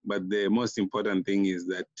 But the most important thing is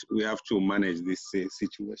that we have to manage this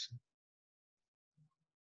situation.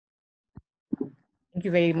 Thank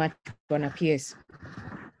you very much, Bwana PS.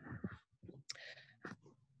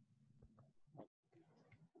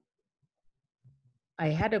 I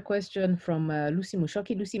had a question from Lucy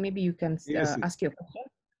Mushoki. Lucy, maybe you can Yes. ask your question.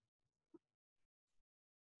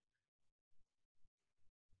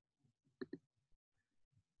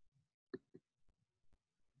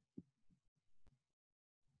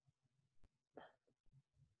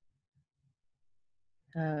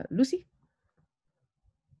 Lucy?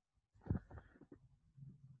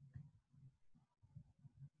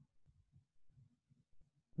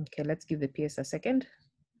 Okay, let's give the PS a second.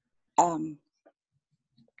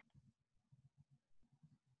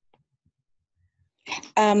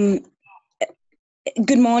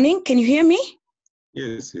 Good morning. Can you hear me?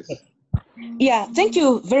 Yes. Yeah, thank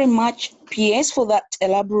you very much, PS, for that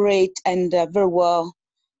elaborate and very well.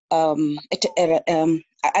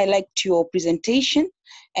 I liked your presentation.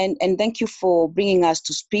 And thank you for bringing us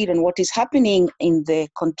to speed on what is happening in the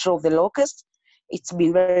control of the locusts. It's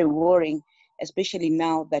been very worrying, especially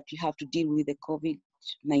now that you have to deal with the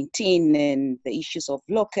COVID-19 and the issues of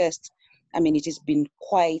locusts. I mean, it has been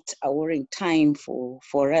quite a worrying time for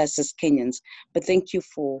us as Kenyans, but thank you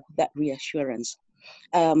for that reassurance.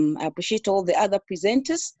 I appreciate all the other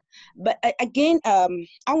presenters, but again,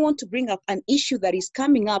 I want to bring up an issue that is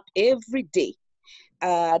coming up every day.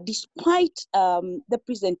 Despite the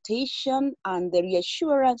presentation and the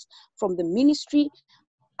reassurance from the ministry,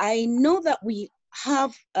 I know that we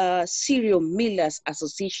have a Cereal Millers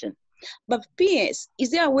Association, but PS,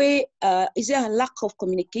 is there a way, is there a lack of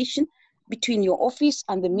communication between your office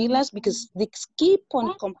and the millers, because they keep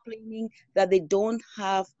on complaining that they don't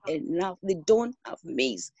have enough, they don't have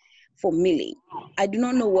maize for milling. I do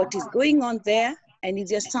not know what is going on there, and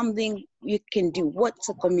is there something you can do? What's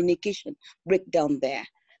a communication breakdown there?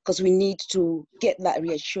 Because we need to get that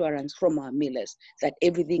reassurance from our millers that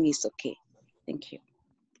everything is okay. Thank you.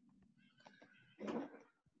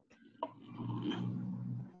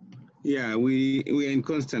 Yeah, we are in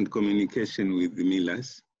constant communication with the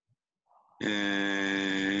millers.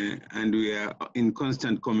 And we are in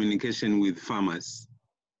constant communication with farmers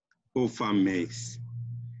who farm maize.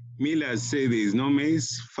 Millers say there is no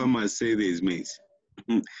maize, farmers say there is maize.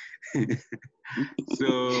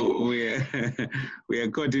 So we are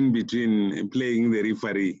caught in between, playing the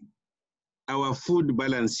referee. Our food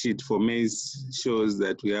balance sheet for maize shows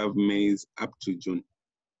that we have maize up to June.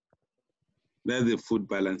 That's the food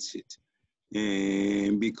balance sheet.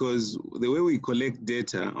 Because the way we collect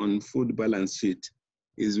data on food balance sheet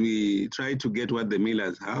is we try to get what the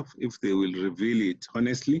millers have, if they will reveal it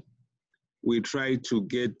honestly. We try to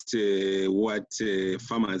get what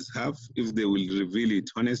farmers have, if they will reveal it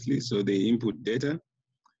honestly, so they input data.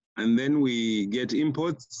 And then we get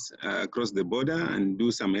imports across the border and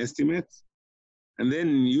do some estimates. And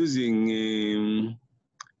then using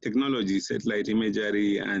technology, satellite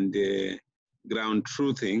imagery, and ground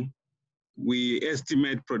truthing, we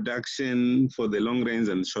estimate production for the long range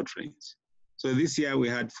and short range. So this year we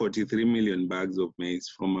had 43 million bags of maize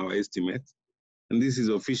from our estimates. And this is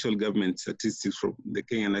official government statistics from the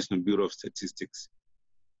Kenya National Bureau of Statistics.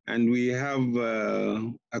 And we have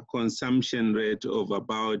a consumption rate of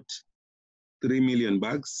about 3 million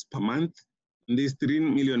bags per month. And these 3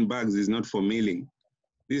 million bags is not for milling.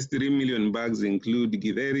 These 3 million bags include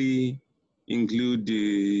githeri, include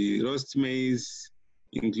roast maize,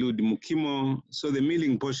 include mukimo. So the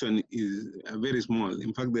milling portion is very small.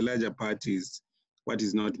 In fact, the larger part is what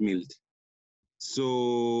is not milled.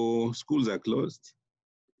 So schools are closed.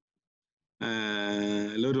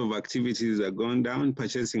 A lot of activities are gone down.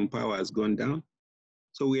 Purchasing power has gone down.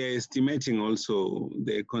 So we are estimating also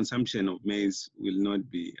the consumption of maize will not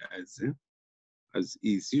be as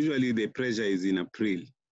is. Usually the pressure is in April.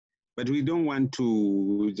 But we don't want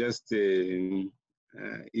to just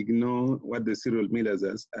ignore what the cereal millers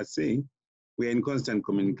are saying. We are in constant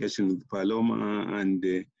communication with Paloma and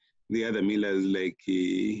the other millers like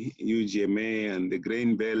UGMA and the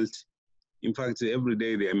Grain Belt. In fact, every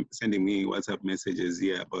day they are sending me WhatsApp messages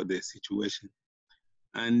here about the situation.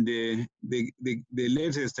 And the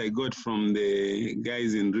latest I got from the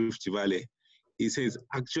guys in Rift Valley, he says,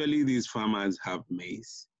 actually these farmers have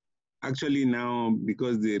maize. Actually now,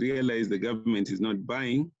 because they realize the government is not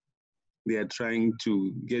buying, they are trying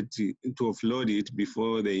to get to offload it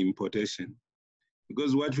before the importation.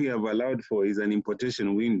 Because what we have allowed for is an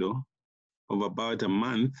importation window of about a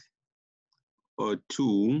month or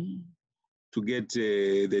two to get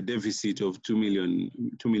the deficit of 2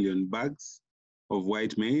 million bags of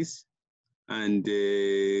white maize and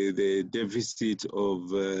the deficit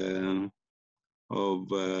of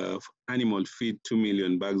animal feed, 2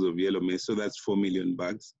 million bags of yellow maize, so that's 4 million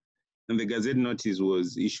bags. And the Gazette notice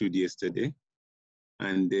was issued yesterday,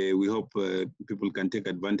 and we hope people can take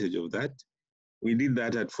advantage of that. We did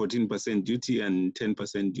that at 14% duty and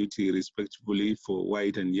 10% duty respectively for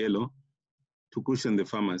white and yellow to cushion the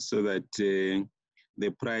farmers so that the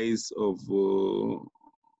price of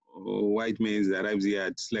white maize arrives here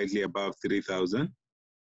at slightly above 3,000.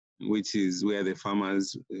 Which is where the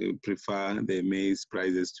farmers prefer the maize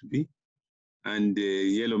prices to be. And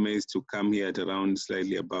yellow maize to come here at around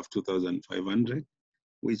slightly above 2,500,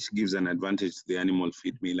 which gives an advantage to the animal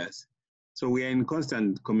feed millers. So we are in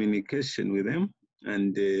constant communication with them,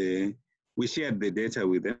 and we shared the data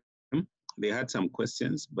with them. They had some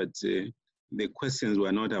questions, but the questions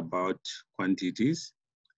were not about quantities.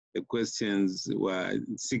 The questions were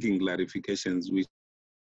seeking clarifications, which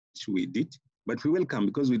we did. But we welcome,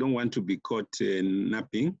 because we don't want to be caught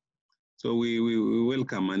napping. So we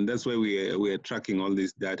welcome, and that's why we are tracking all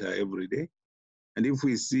this data every day. And if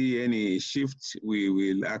we see any shift, we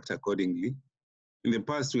will act accordingly. In the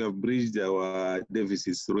past, we have bridged our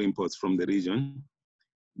deficits through imports from the region.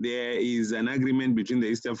 There is an agreement between the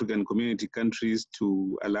East African Community countries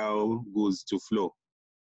to allow goods to flow.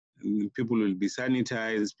 People will be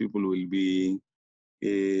sanitized, people will be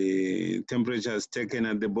temperatures taken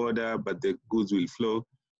at the border, but the goods will flow.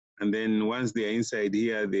 And then once they are inside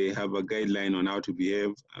here, they have a guideline on how to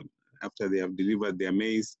behave. After they have delivered their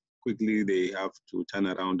maize, quickly they have to turn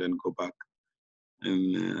around and go back.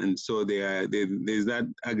 And so there's that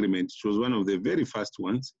agreement. It was one of the very first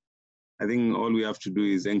ones. I think all we have to do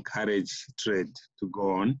is encourage trade to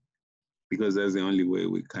go on, because that's the only way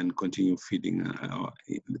we can continue feeding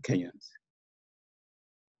the Kenyans.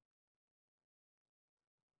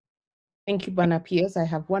 Thank you, Bwana PS. I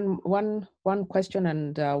have one question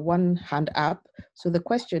and one hand up. So the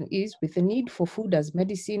question is, with the need for food as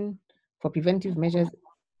medicine for preventive measures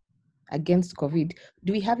against COVID,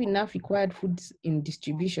 do we have enough required foods in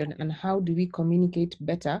distribution, and how do we communicate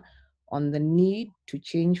better on the need to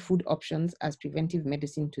change food options as preventive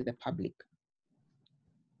medicine to the public?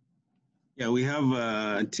 Yeah, we have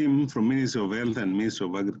a team from Ministry of Health and Ministry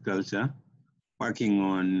of Agriculture working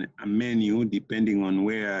on a menu depending on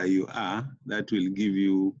where you are that will give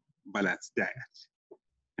you balanced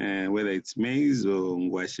diet, whether it's maize or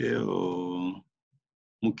ngwashe or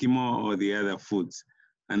mukimo or the other foods.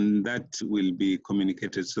 And that will be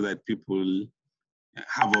communicated so that people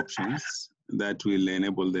have options that will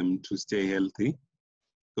enable them to stay healthy,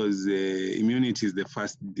 because immunity is the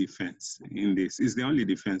first defense in this. It's the only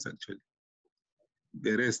defense, actually.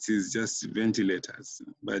 The rest is just ventilators,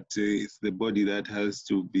 but it's the body that has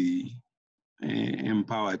to be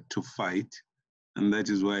empowered to fight, and that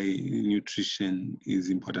is why nutrition is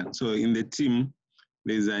important. So in the team,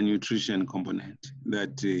 there's a nutrition component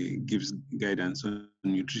that gives guidance on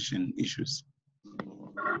nutrition issues.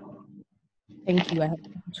 Thank you. I have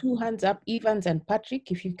two hands up, Evans and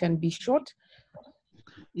Patrick, if you can be short.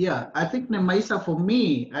 Yeah, I think, Nemaisa, for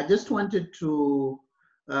me, I just wanted to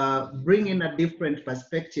bring in a different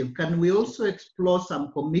perspective. Can we also explore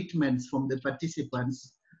some commitments from the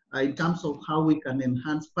participants in terms of how we can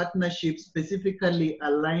enhance partnerships, specifically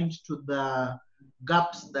aligned to the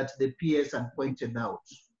gaps that the PS had pointed out?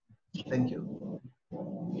 Thank you.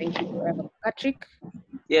 Thank you. Patrick?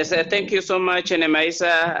 Yes, thank you so much, Nemaisa.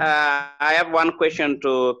 I have one question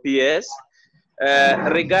to PS.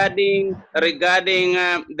 Regarding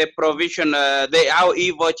the provision, how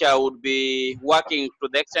e-voucher would be working to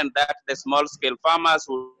the extent that the small-scale farmers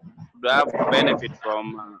would have benefit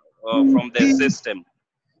from the system.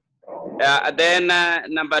 Then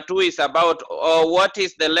number two is about what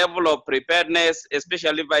is the level of preparedness,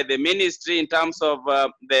 especially by the ministry, in terms of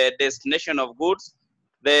the destination of goods,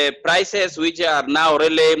 the prices which are now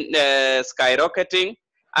really skyrocketing,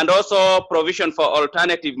 and also provision for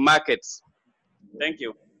alternative markets. Thank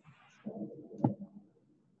you.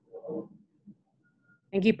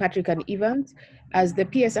 Thank you, Patrick and Evans. As the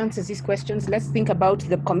PS answers these questions, let's think about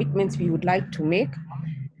the commitments we would like to make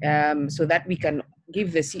so that we can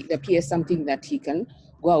give the PS something that he can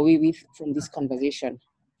go away with from this conversation.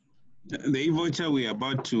 The e-voucher we are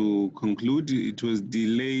about to conclude, it was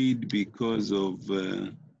delayed because of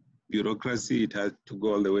bureaucracy. It had to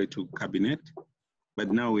go all the way to cabinet. But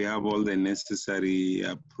now we have all the necessary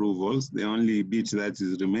approvals. The only bit that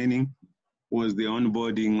is remaining was the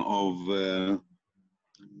onboarding of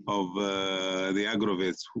the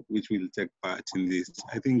agrovets, which will take part in this.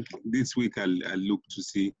 I think this week I'll look to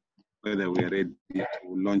see whether we are ready to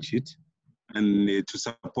launch it, and to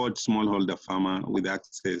support smallholder farmer with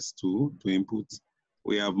access to inputs.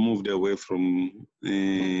 We have moved away from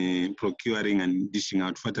procuring and dishing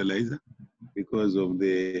out fertilizer because of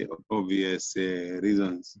the obvious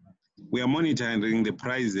reasons. We are monitoring the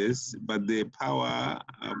prices, but the power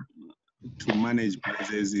to manage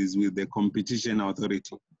prices is with the competition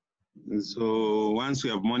authority. And so once we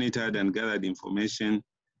have monitored and gathered information,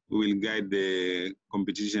 we will guide the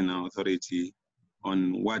competition authority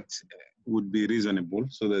on what would be reasonable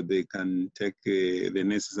so that they can take the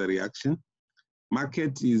necessary action.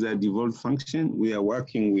 Market is a devolved function. We are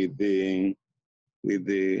working with the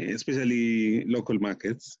especially local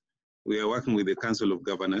markets. We are working with the Council of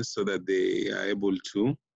Governors so that they are able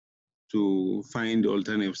to find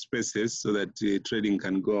alternative spaces so that trading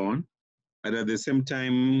can go on. But at the same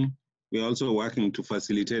time, we're also working to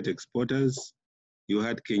facilitate exporters. You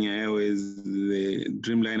had Kenya Airways, the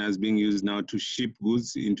Dreamliner is being used now to ship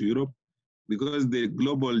goods into Europe, because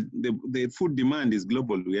the food demand is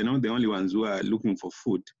global. We are not the only ones who are looking for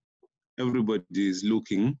food. everybody is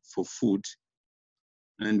looking for food.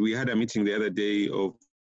 And we had a meeting the other day of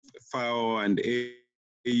FAO and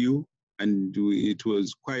AU, and it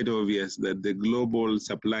was quite obvious that the global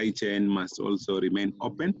supply chain must also remain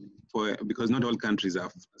open because not all countries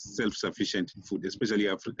are self-sufficient in food, especially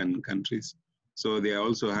African countries. So there are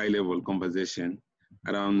also high-level conversation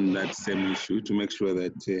around that same issue to make sure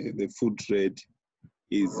that the food trade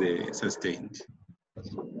is sustained.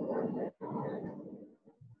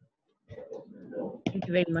 Thank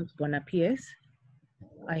you very much, Bwana PS.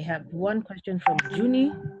 I have one question from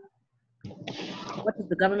Juni. What is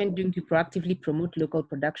the government doing to proactively promote local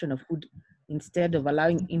production of food instead of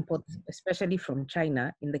allowing imports, especially from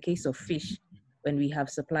China, in the case of fish, when we have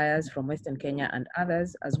suppliers from Western Kenya and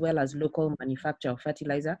others, as well as local manufacture of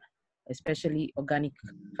fertilizer, especially organic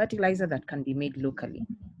fertilizer that can be made locally?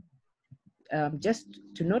 Just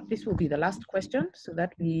to note, this will be the last question so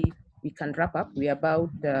that we can wrap up. We are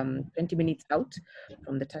about 20 minutes out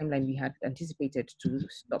from the timeline we had anticipated to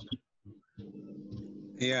stop.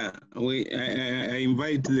 Yeah, I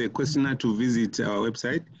invite the questioner to visit our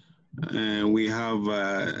website. We have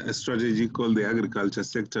a strategy called the Agriculture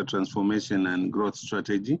Sector Transformation and Growth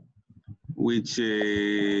Strategy, which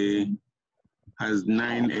has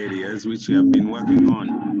 9 areas which we have been working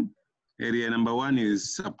on. Area number 1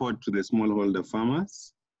 is support to the smallholder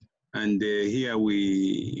farmers. And here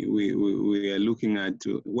we are looking at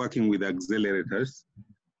working with accelerators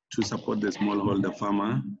to support the smallholder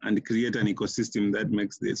farmer and create an ecosystem that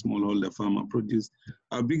makes the smallholder farmer produce.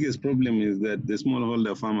 Our biggest problem is that the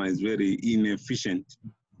smallholder farmer is very inefficient.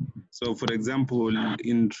 So for example,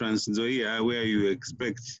 in Trans Nzoia, where you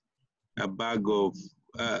expect a bag of,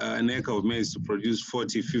 an acre of maize to produce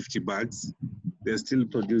 40, 50 bags, they're still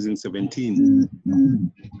producing 17.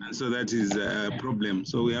 And so that is a problem.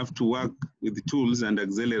 So we have to work with the tools and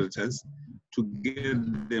accelerators to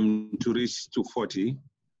get them to reach to 40.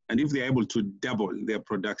 And if they're able to double their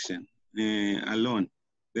production alone,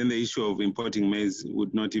 then the issue of importing maize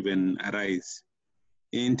would not even arise.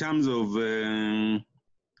 In terms of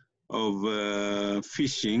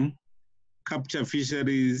fishing, capture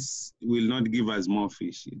fisheries will not give us more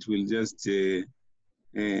fish. It will just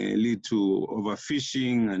lead to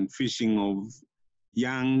overfishing and fishing of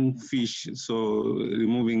young fish, so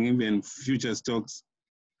removing even future stocks.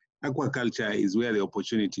 Aquaculture is where the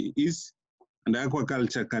opportunity is, and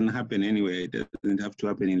aquaculture can happen anywhere. It doesn't have to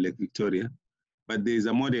happen in Lake Victoria, but there is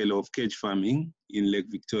a model of cage farming in Lake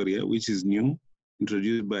Victoria, which is new,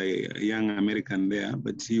 introduced by a young American there,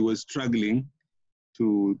 but he was struggling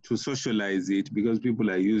to socialize it because people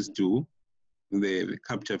are used to the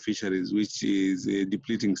capture fisheries, which is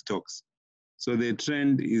depleting stocks. So the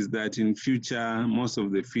trend is that in future, most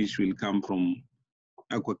of the fish will come from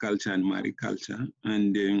aquaculture and mariculture.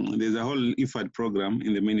 And there's a whole IFAD program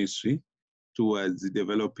in the ministry towards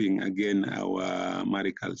developing again our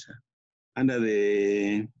mariculture. Under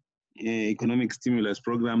the economic stimulus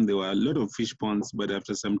program, there were a lot of fish ponds, but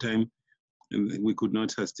after some time, we could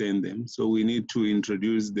not sustain them. So we need to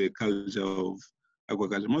introduce the culture of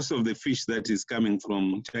aquaculture. Most of the fish that is coming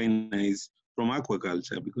from China is from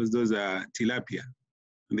aquaculture because those are tilapia.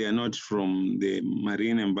 They are not from the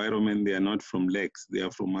marine environment. They are not from lakes. They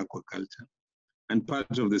are from aquaculture. And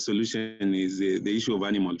part of the solution is the issue of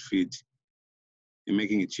animal feed and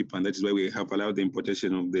making it cheaper. And that is why we have allowed the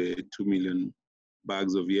importation of the 2 million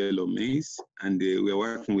bags of yellow maize. And we are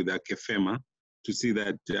working with KFEMA to see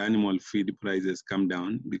that animal feed prices come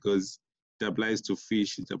down because it applies to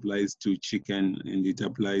fish, it applies to chicken, and it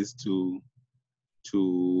applies to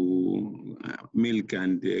milk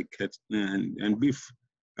and beef.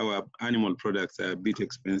 Our animal products are a bit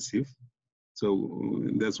expensive. So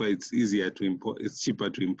that's why it's easier to import, it's cheaper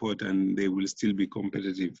to import, and they will still be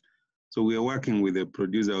competitive. So we are working with the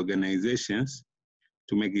producer organizations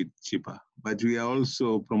to make it cheaper. But we are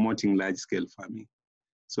also promoting large-scale farming.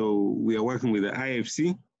 So we are working with the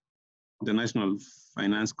IFC, International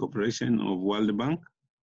Finance Corporation of World Bank,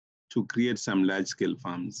 to create some large-scale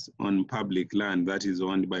farms on public land that is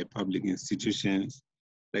owned by public institutions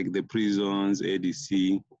like the prisons,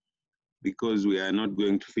 ADC, because we are not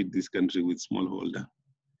going to feed this country with smallholder.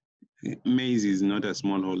 Maize is not a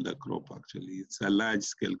smallholder crop, actually. It's a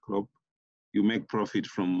large-scale crop. You make profit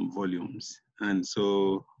from volumes. And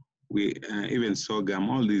so we even sorghum,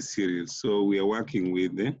 all these cereals. So we are working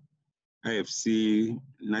with the IFC,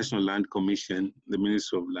 National Land Commission, the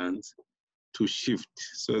Ministry of Lands, to shift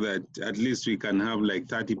so that at least we can have like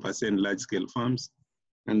 30% large-scale farms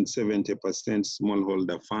and 70%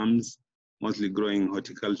 smallholder farms, mostly growing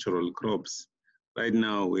horticultural crops. Right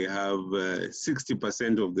now we have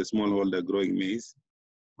 60% of the smallholder growing maize,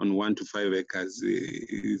 on 1 to 5 acres,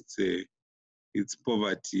 it's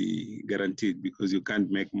poverty guaranteed, because you can't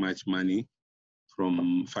make much money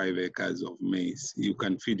from 5 acres of maize. You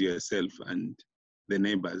can feed yourself and the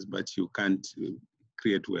neighbors, but you can't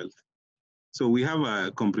create wealth. So we have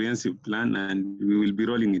a comprehensive plan and we will be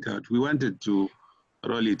rolling it out. We wanted to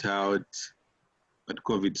roll it out, but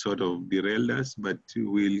COVID sort of derailed us, but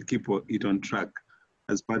we'll keep it on track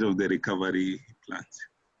as part of the recovery plans.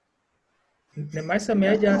 Nemaisa, may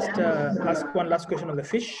I just ask one last question on the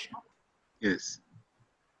fish? Yes.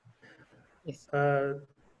 Yes.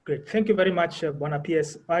 Great, thank you very much, Bwana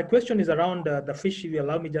PS. My question is around the fish, if you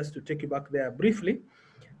allow me just to take you back there briefly,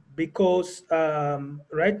 because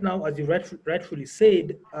right now, as you rightfully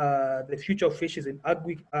said, the future of fish is in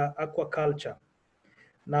aquaculture.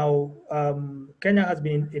 Now, Kenya has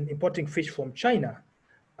been importing fish from China.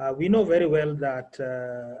 We know very well that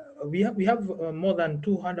we have more than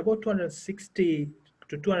about 260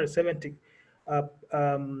 to 270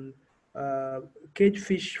 cage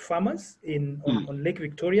fish farmers on Lake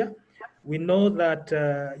Victoria. We know that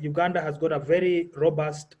Uganda has got a very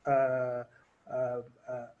robust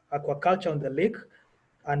aquaculture on the lake,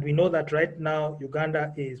 and we know that right now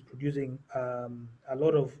Uganda is producing a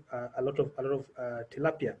lot of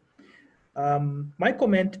tilapia. My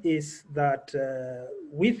comment is that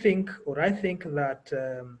we think, or I think that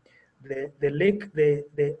the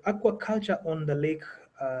aquaculture on the lake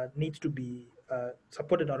needs to be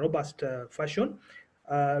supported in a robust fashion.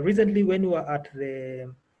 Recently, when we were at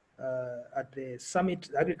the summit,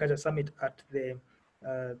 agriculture summit at the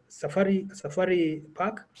Safari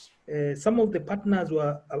Park, some of the partners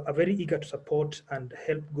are very eager to support and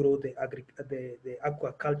help grow the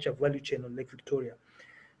aquaculture value chain on Lake Victoria.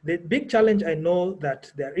 The big challenge I know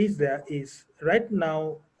that there is right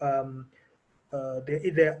now,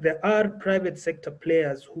 there are private sector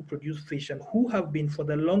players who produce fish and who have been for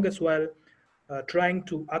the longest while trying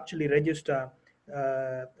to actually register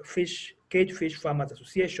cage fish farmers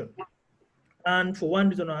association. And for one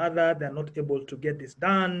reason or other, they're not able to get this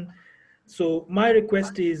done. So my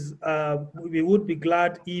request is, we would be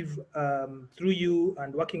glad if through you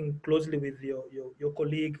and working closely with your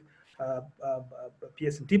colleague,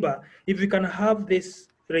 PS Ntiba, if we can have this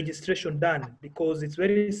registration done, because it's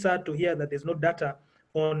very sad to hear that there's no data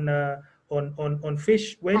on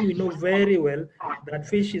fish, when we know very well that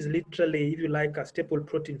fish is literally, if you like, a staple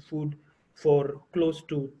protein food for close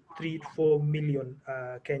to 3 to 4 million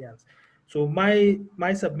Kenyans. So my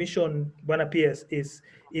submission, Bwana PS, is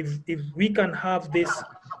if we can have this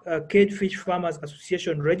Cage Fish Farmers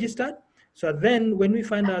Association registered, so then when we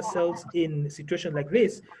find ourselves in a situation like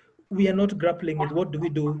this, we are not grappling with what do we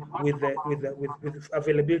do with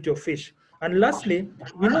availability of fish. And lastly,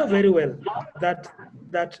 we know very well that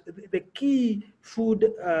the key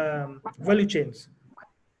food value chains,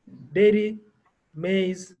 dairy,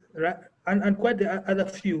 maize, and quite the other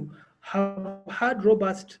few, have had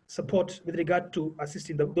robust support with regard to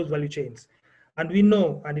assisting those value chains. And we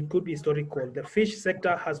know, and it could be historical, the fish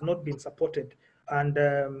sector has not been supported. And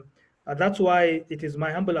that's why it is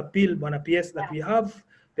my humble appeal, Bwana PS, that we have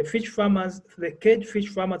the fish farmers, the Cage Fish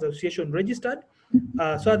Farmers Association registered.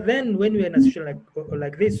 So then when we're in a situation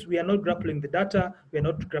like this, we are not grappling the data, we are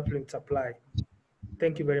not grappling supply.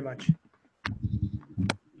 Thank you very much.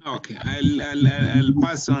 Okay, I'll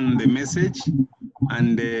pass on the message,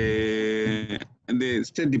 and the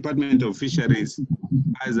State Department of Fisheries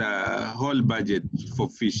has a whole budget for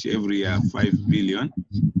fish every year, 5 billion,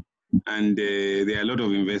 and there are a lot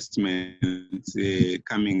of investments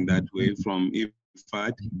coming that way from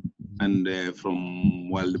IFAD and from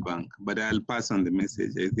World Bank. But I'll pass on the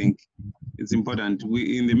message. I think it's important.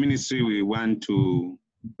 We in the ministry, we want to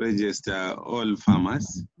register all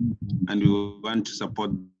farmers, and we want to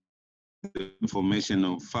support the formation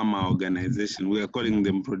of farmer organizations. We are calling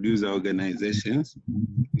them producer organizations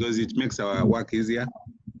because it makes our work easier,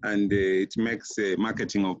 and it makes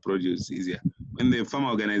marketing of produce easier. When the farmer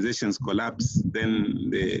organizations collapse,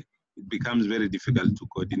 then it becomes very difficult to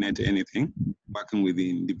coordinate anything working with the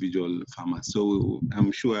individual farmers. So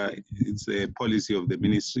I'm sure it's a policy of the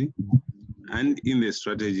ministry and in the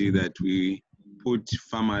strategy that we put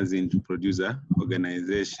farmers into producer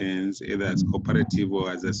organizations, either as cooperative or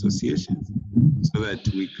as associations, so that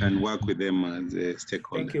we can work with them as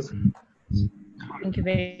stakeholders. Thank you. Thank you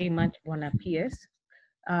very much, Bwana PS.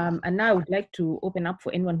 And now I would like to open up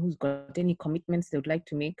for anyone who's got any commitments they would like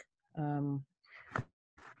to make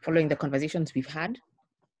following the conversations we've had.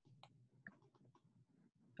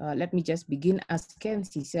 Let me just begin. As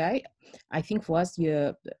KNCCI, I think for us,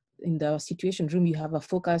 you're in the situation room, you have a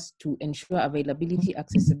focus to ensure availability,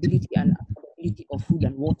 accessibility, and affordability availability of food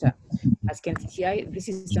and water. As KNCCI, this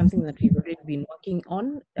is something that we've already been working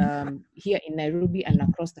on here in Nairobi and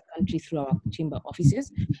across the country through our chamber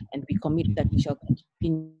offices, and we commit that we shall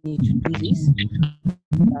continue to do this.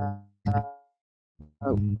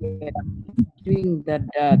 We're doing the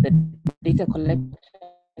data collection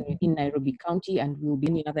within Nairobi County, and will be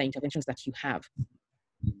any other interventions that you have.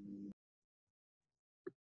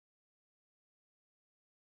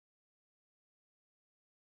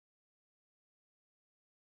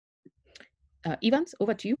 Evans,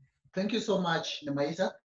 over to you. Thank you so much,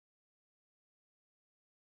 Nemaisa.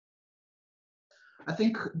 I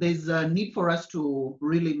think there's a need for us to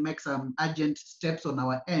really make some urgent steps on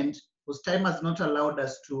our end, because time has not allowed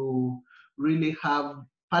us to really have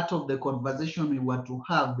part of the conversation we want to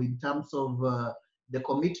have in terms of the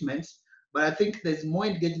commitments. But I think there's more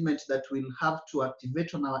engagement that we'll have to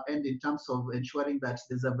activate on our end in terms of ensuring that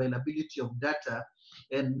there's availability of data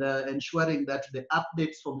and ensuring that the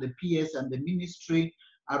updates from the PS and the ministry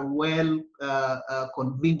are well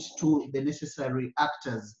convened to the necessary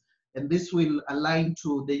actors. And this will align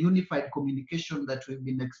to the unified communication that we've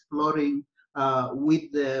been exploring with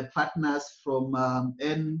the partners from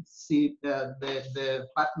the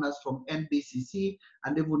partners from NBCC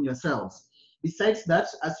and even yourselves. Besides that,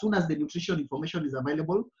 as soon as the nutrition information is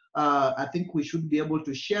available, I think we should be able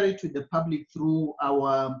to share it with the public through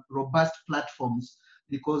our robust platforms,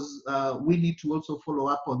 because we need to also follow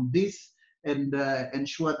up on this and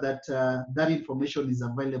ensure that that information is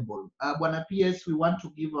available. Bwana PS, we want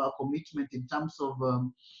to give our commitment in terms of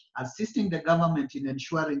assisting the government in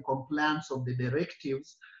ensuring compliance of the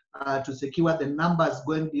directives to secure the numbers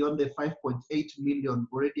going beyond the 5.8 million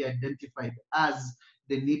already identified as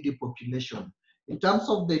the needy population. In terms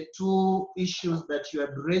of the two issues that you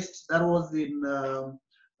addressed, that was in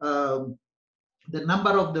the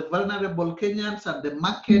number of the vulnerable Kenyans and the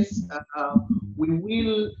markets. We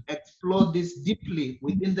will explore this deeply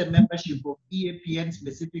within the membership of EAPN,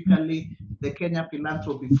 specifically the Kenya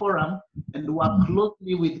Philanthropy Forum, and work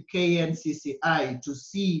closely with KNCCI to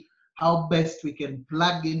see how best we can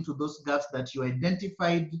plug into those gaps that you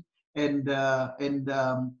identified, and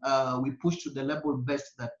we push to the level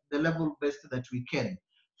best that we can.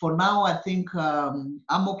 For now, I think I'm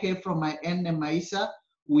okay from my end, Maisa.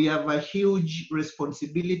 We have a huge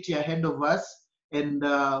responsibility ahead of us, and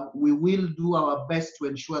we will do our best to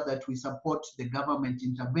ensure that we support the government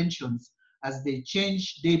interventions as they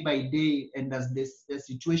change day by day and as the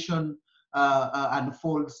situation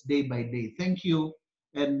unfolds day by day. Thank you.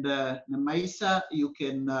 And Maisa, you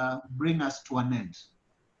can bring us to an end.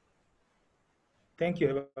 Thank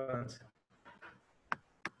you, Evans.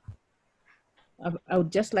 I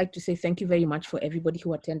would just like to say thank you very much for everybody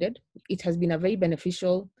who attended. It has been a very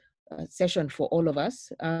beneficial session for all of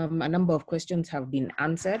us. A number of questions have been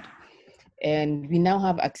answered, and we now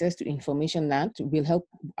have access to information that will help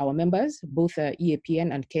our members, both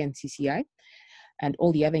EAPN and KNCCI, and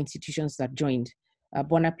all the other institutions that joined.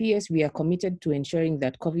 Bwana PS, we are committed to ensuring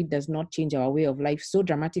that COVID does not change our way of life so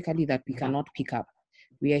dramatically that we cannot pick up.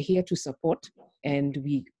 We are here to support, and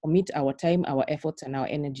we commit our time, our efforts, and our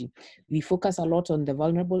energy. We focus a lot on the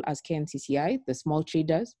vulnerable as KNCCI, the small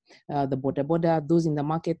traders, the border, those in the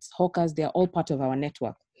markets, hawkers, they're all part of our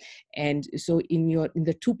network. And so in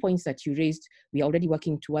the 2 points that you raised, we are already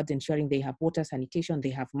working towards ensuring they have water, sanitation,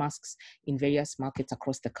 they have masks in various markets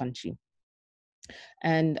across the country.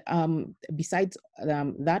 And besides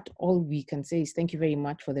that, all we can say is thank you very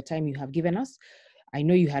much for the time you have given us. I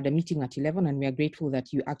know you had a meeting at 11, and we are grateful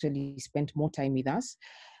that you actually spent more time with us.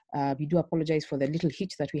 We do apologize for the little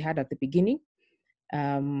hitch that we had at the beginning.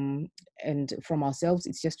 And from ourselves,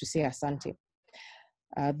 it's just to say asante.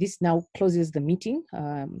 This now closes the meeting.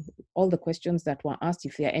 All the questions that were asked,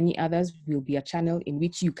 if there are any others, will be a channel in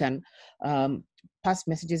which you can pass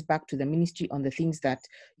messages back to the ministry on the things that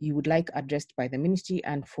you would like addressed by the ministry.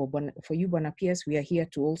 And for you, Bwana PS, we are here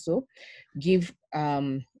to also give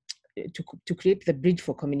to create the bridge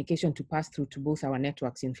for communication to pass through to both our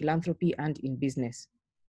networks in philanthropy and in business.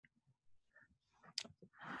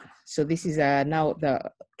 So this is now the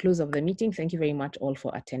close of the meeting. Thank you very much all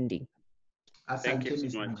for attending. Thank you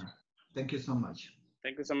so much. Thank you so much.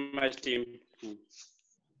 Thank you so much, team.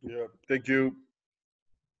 Yeah, thank you.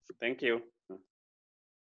 Thank you.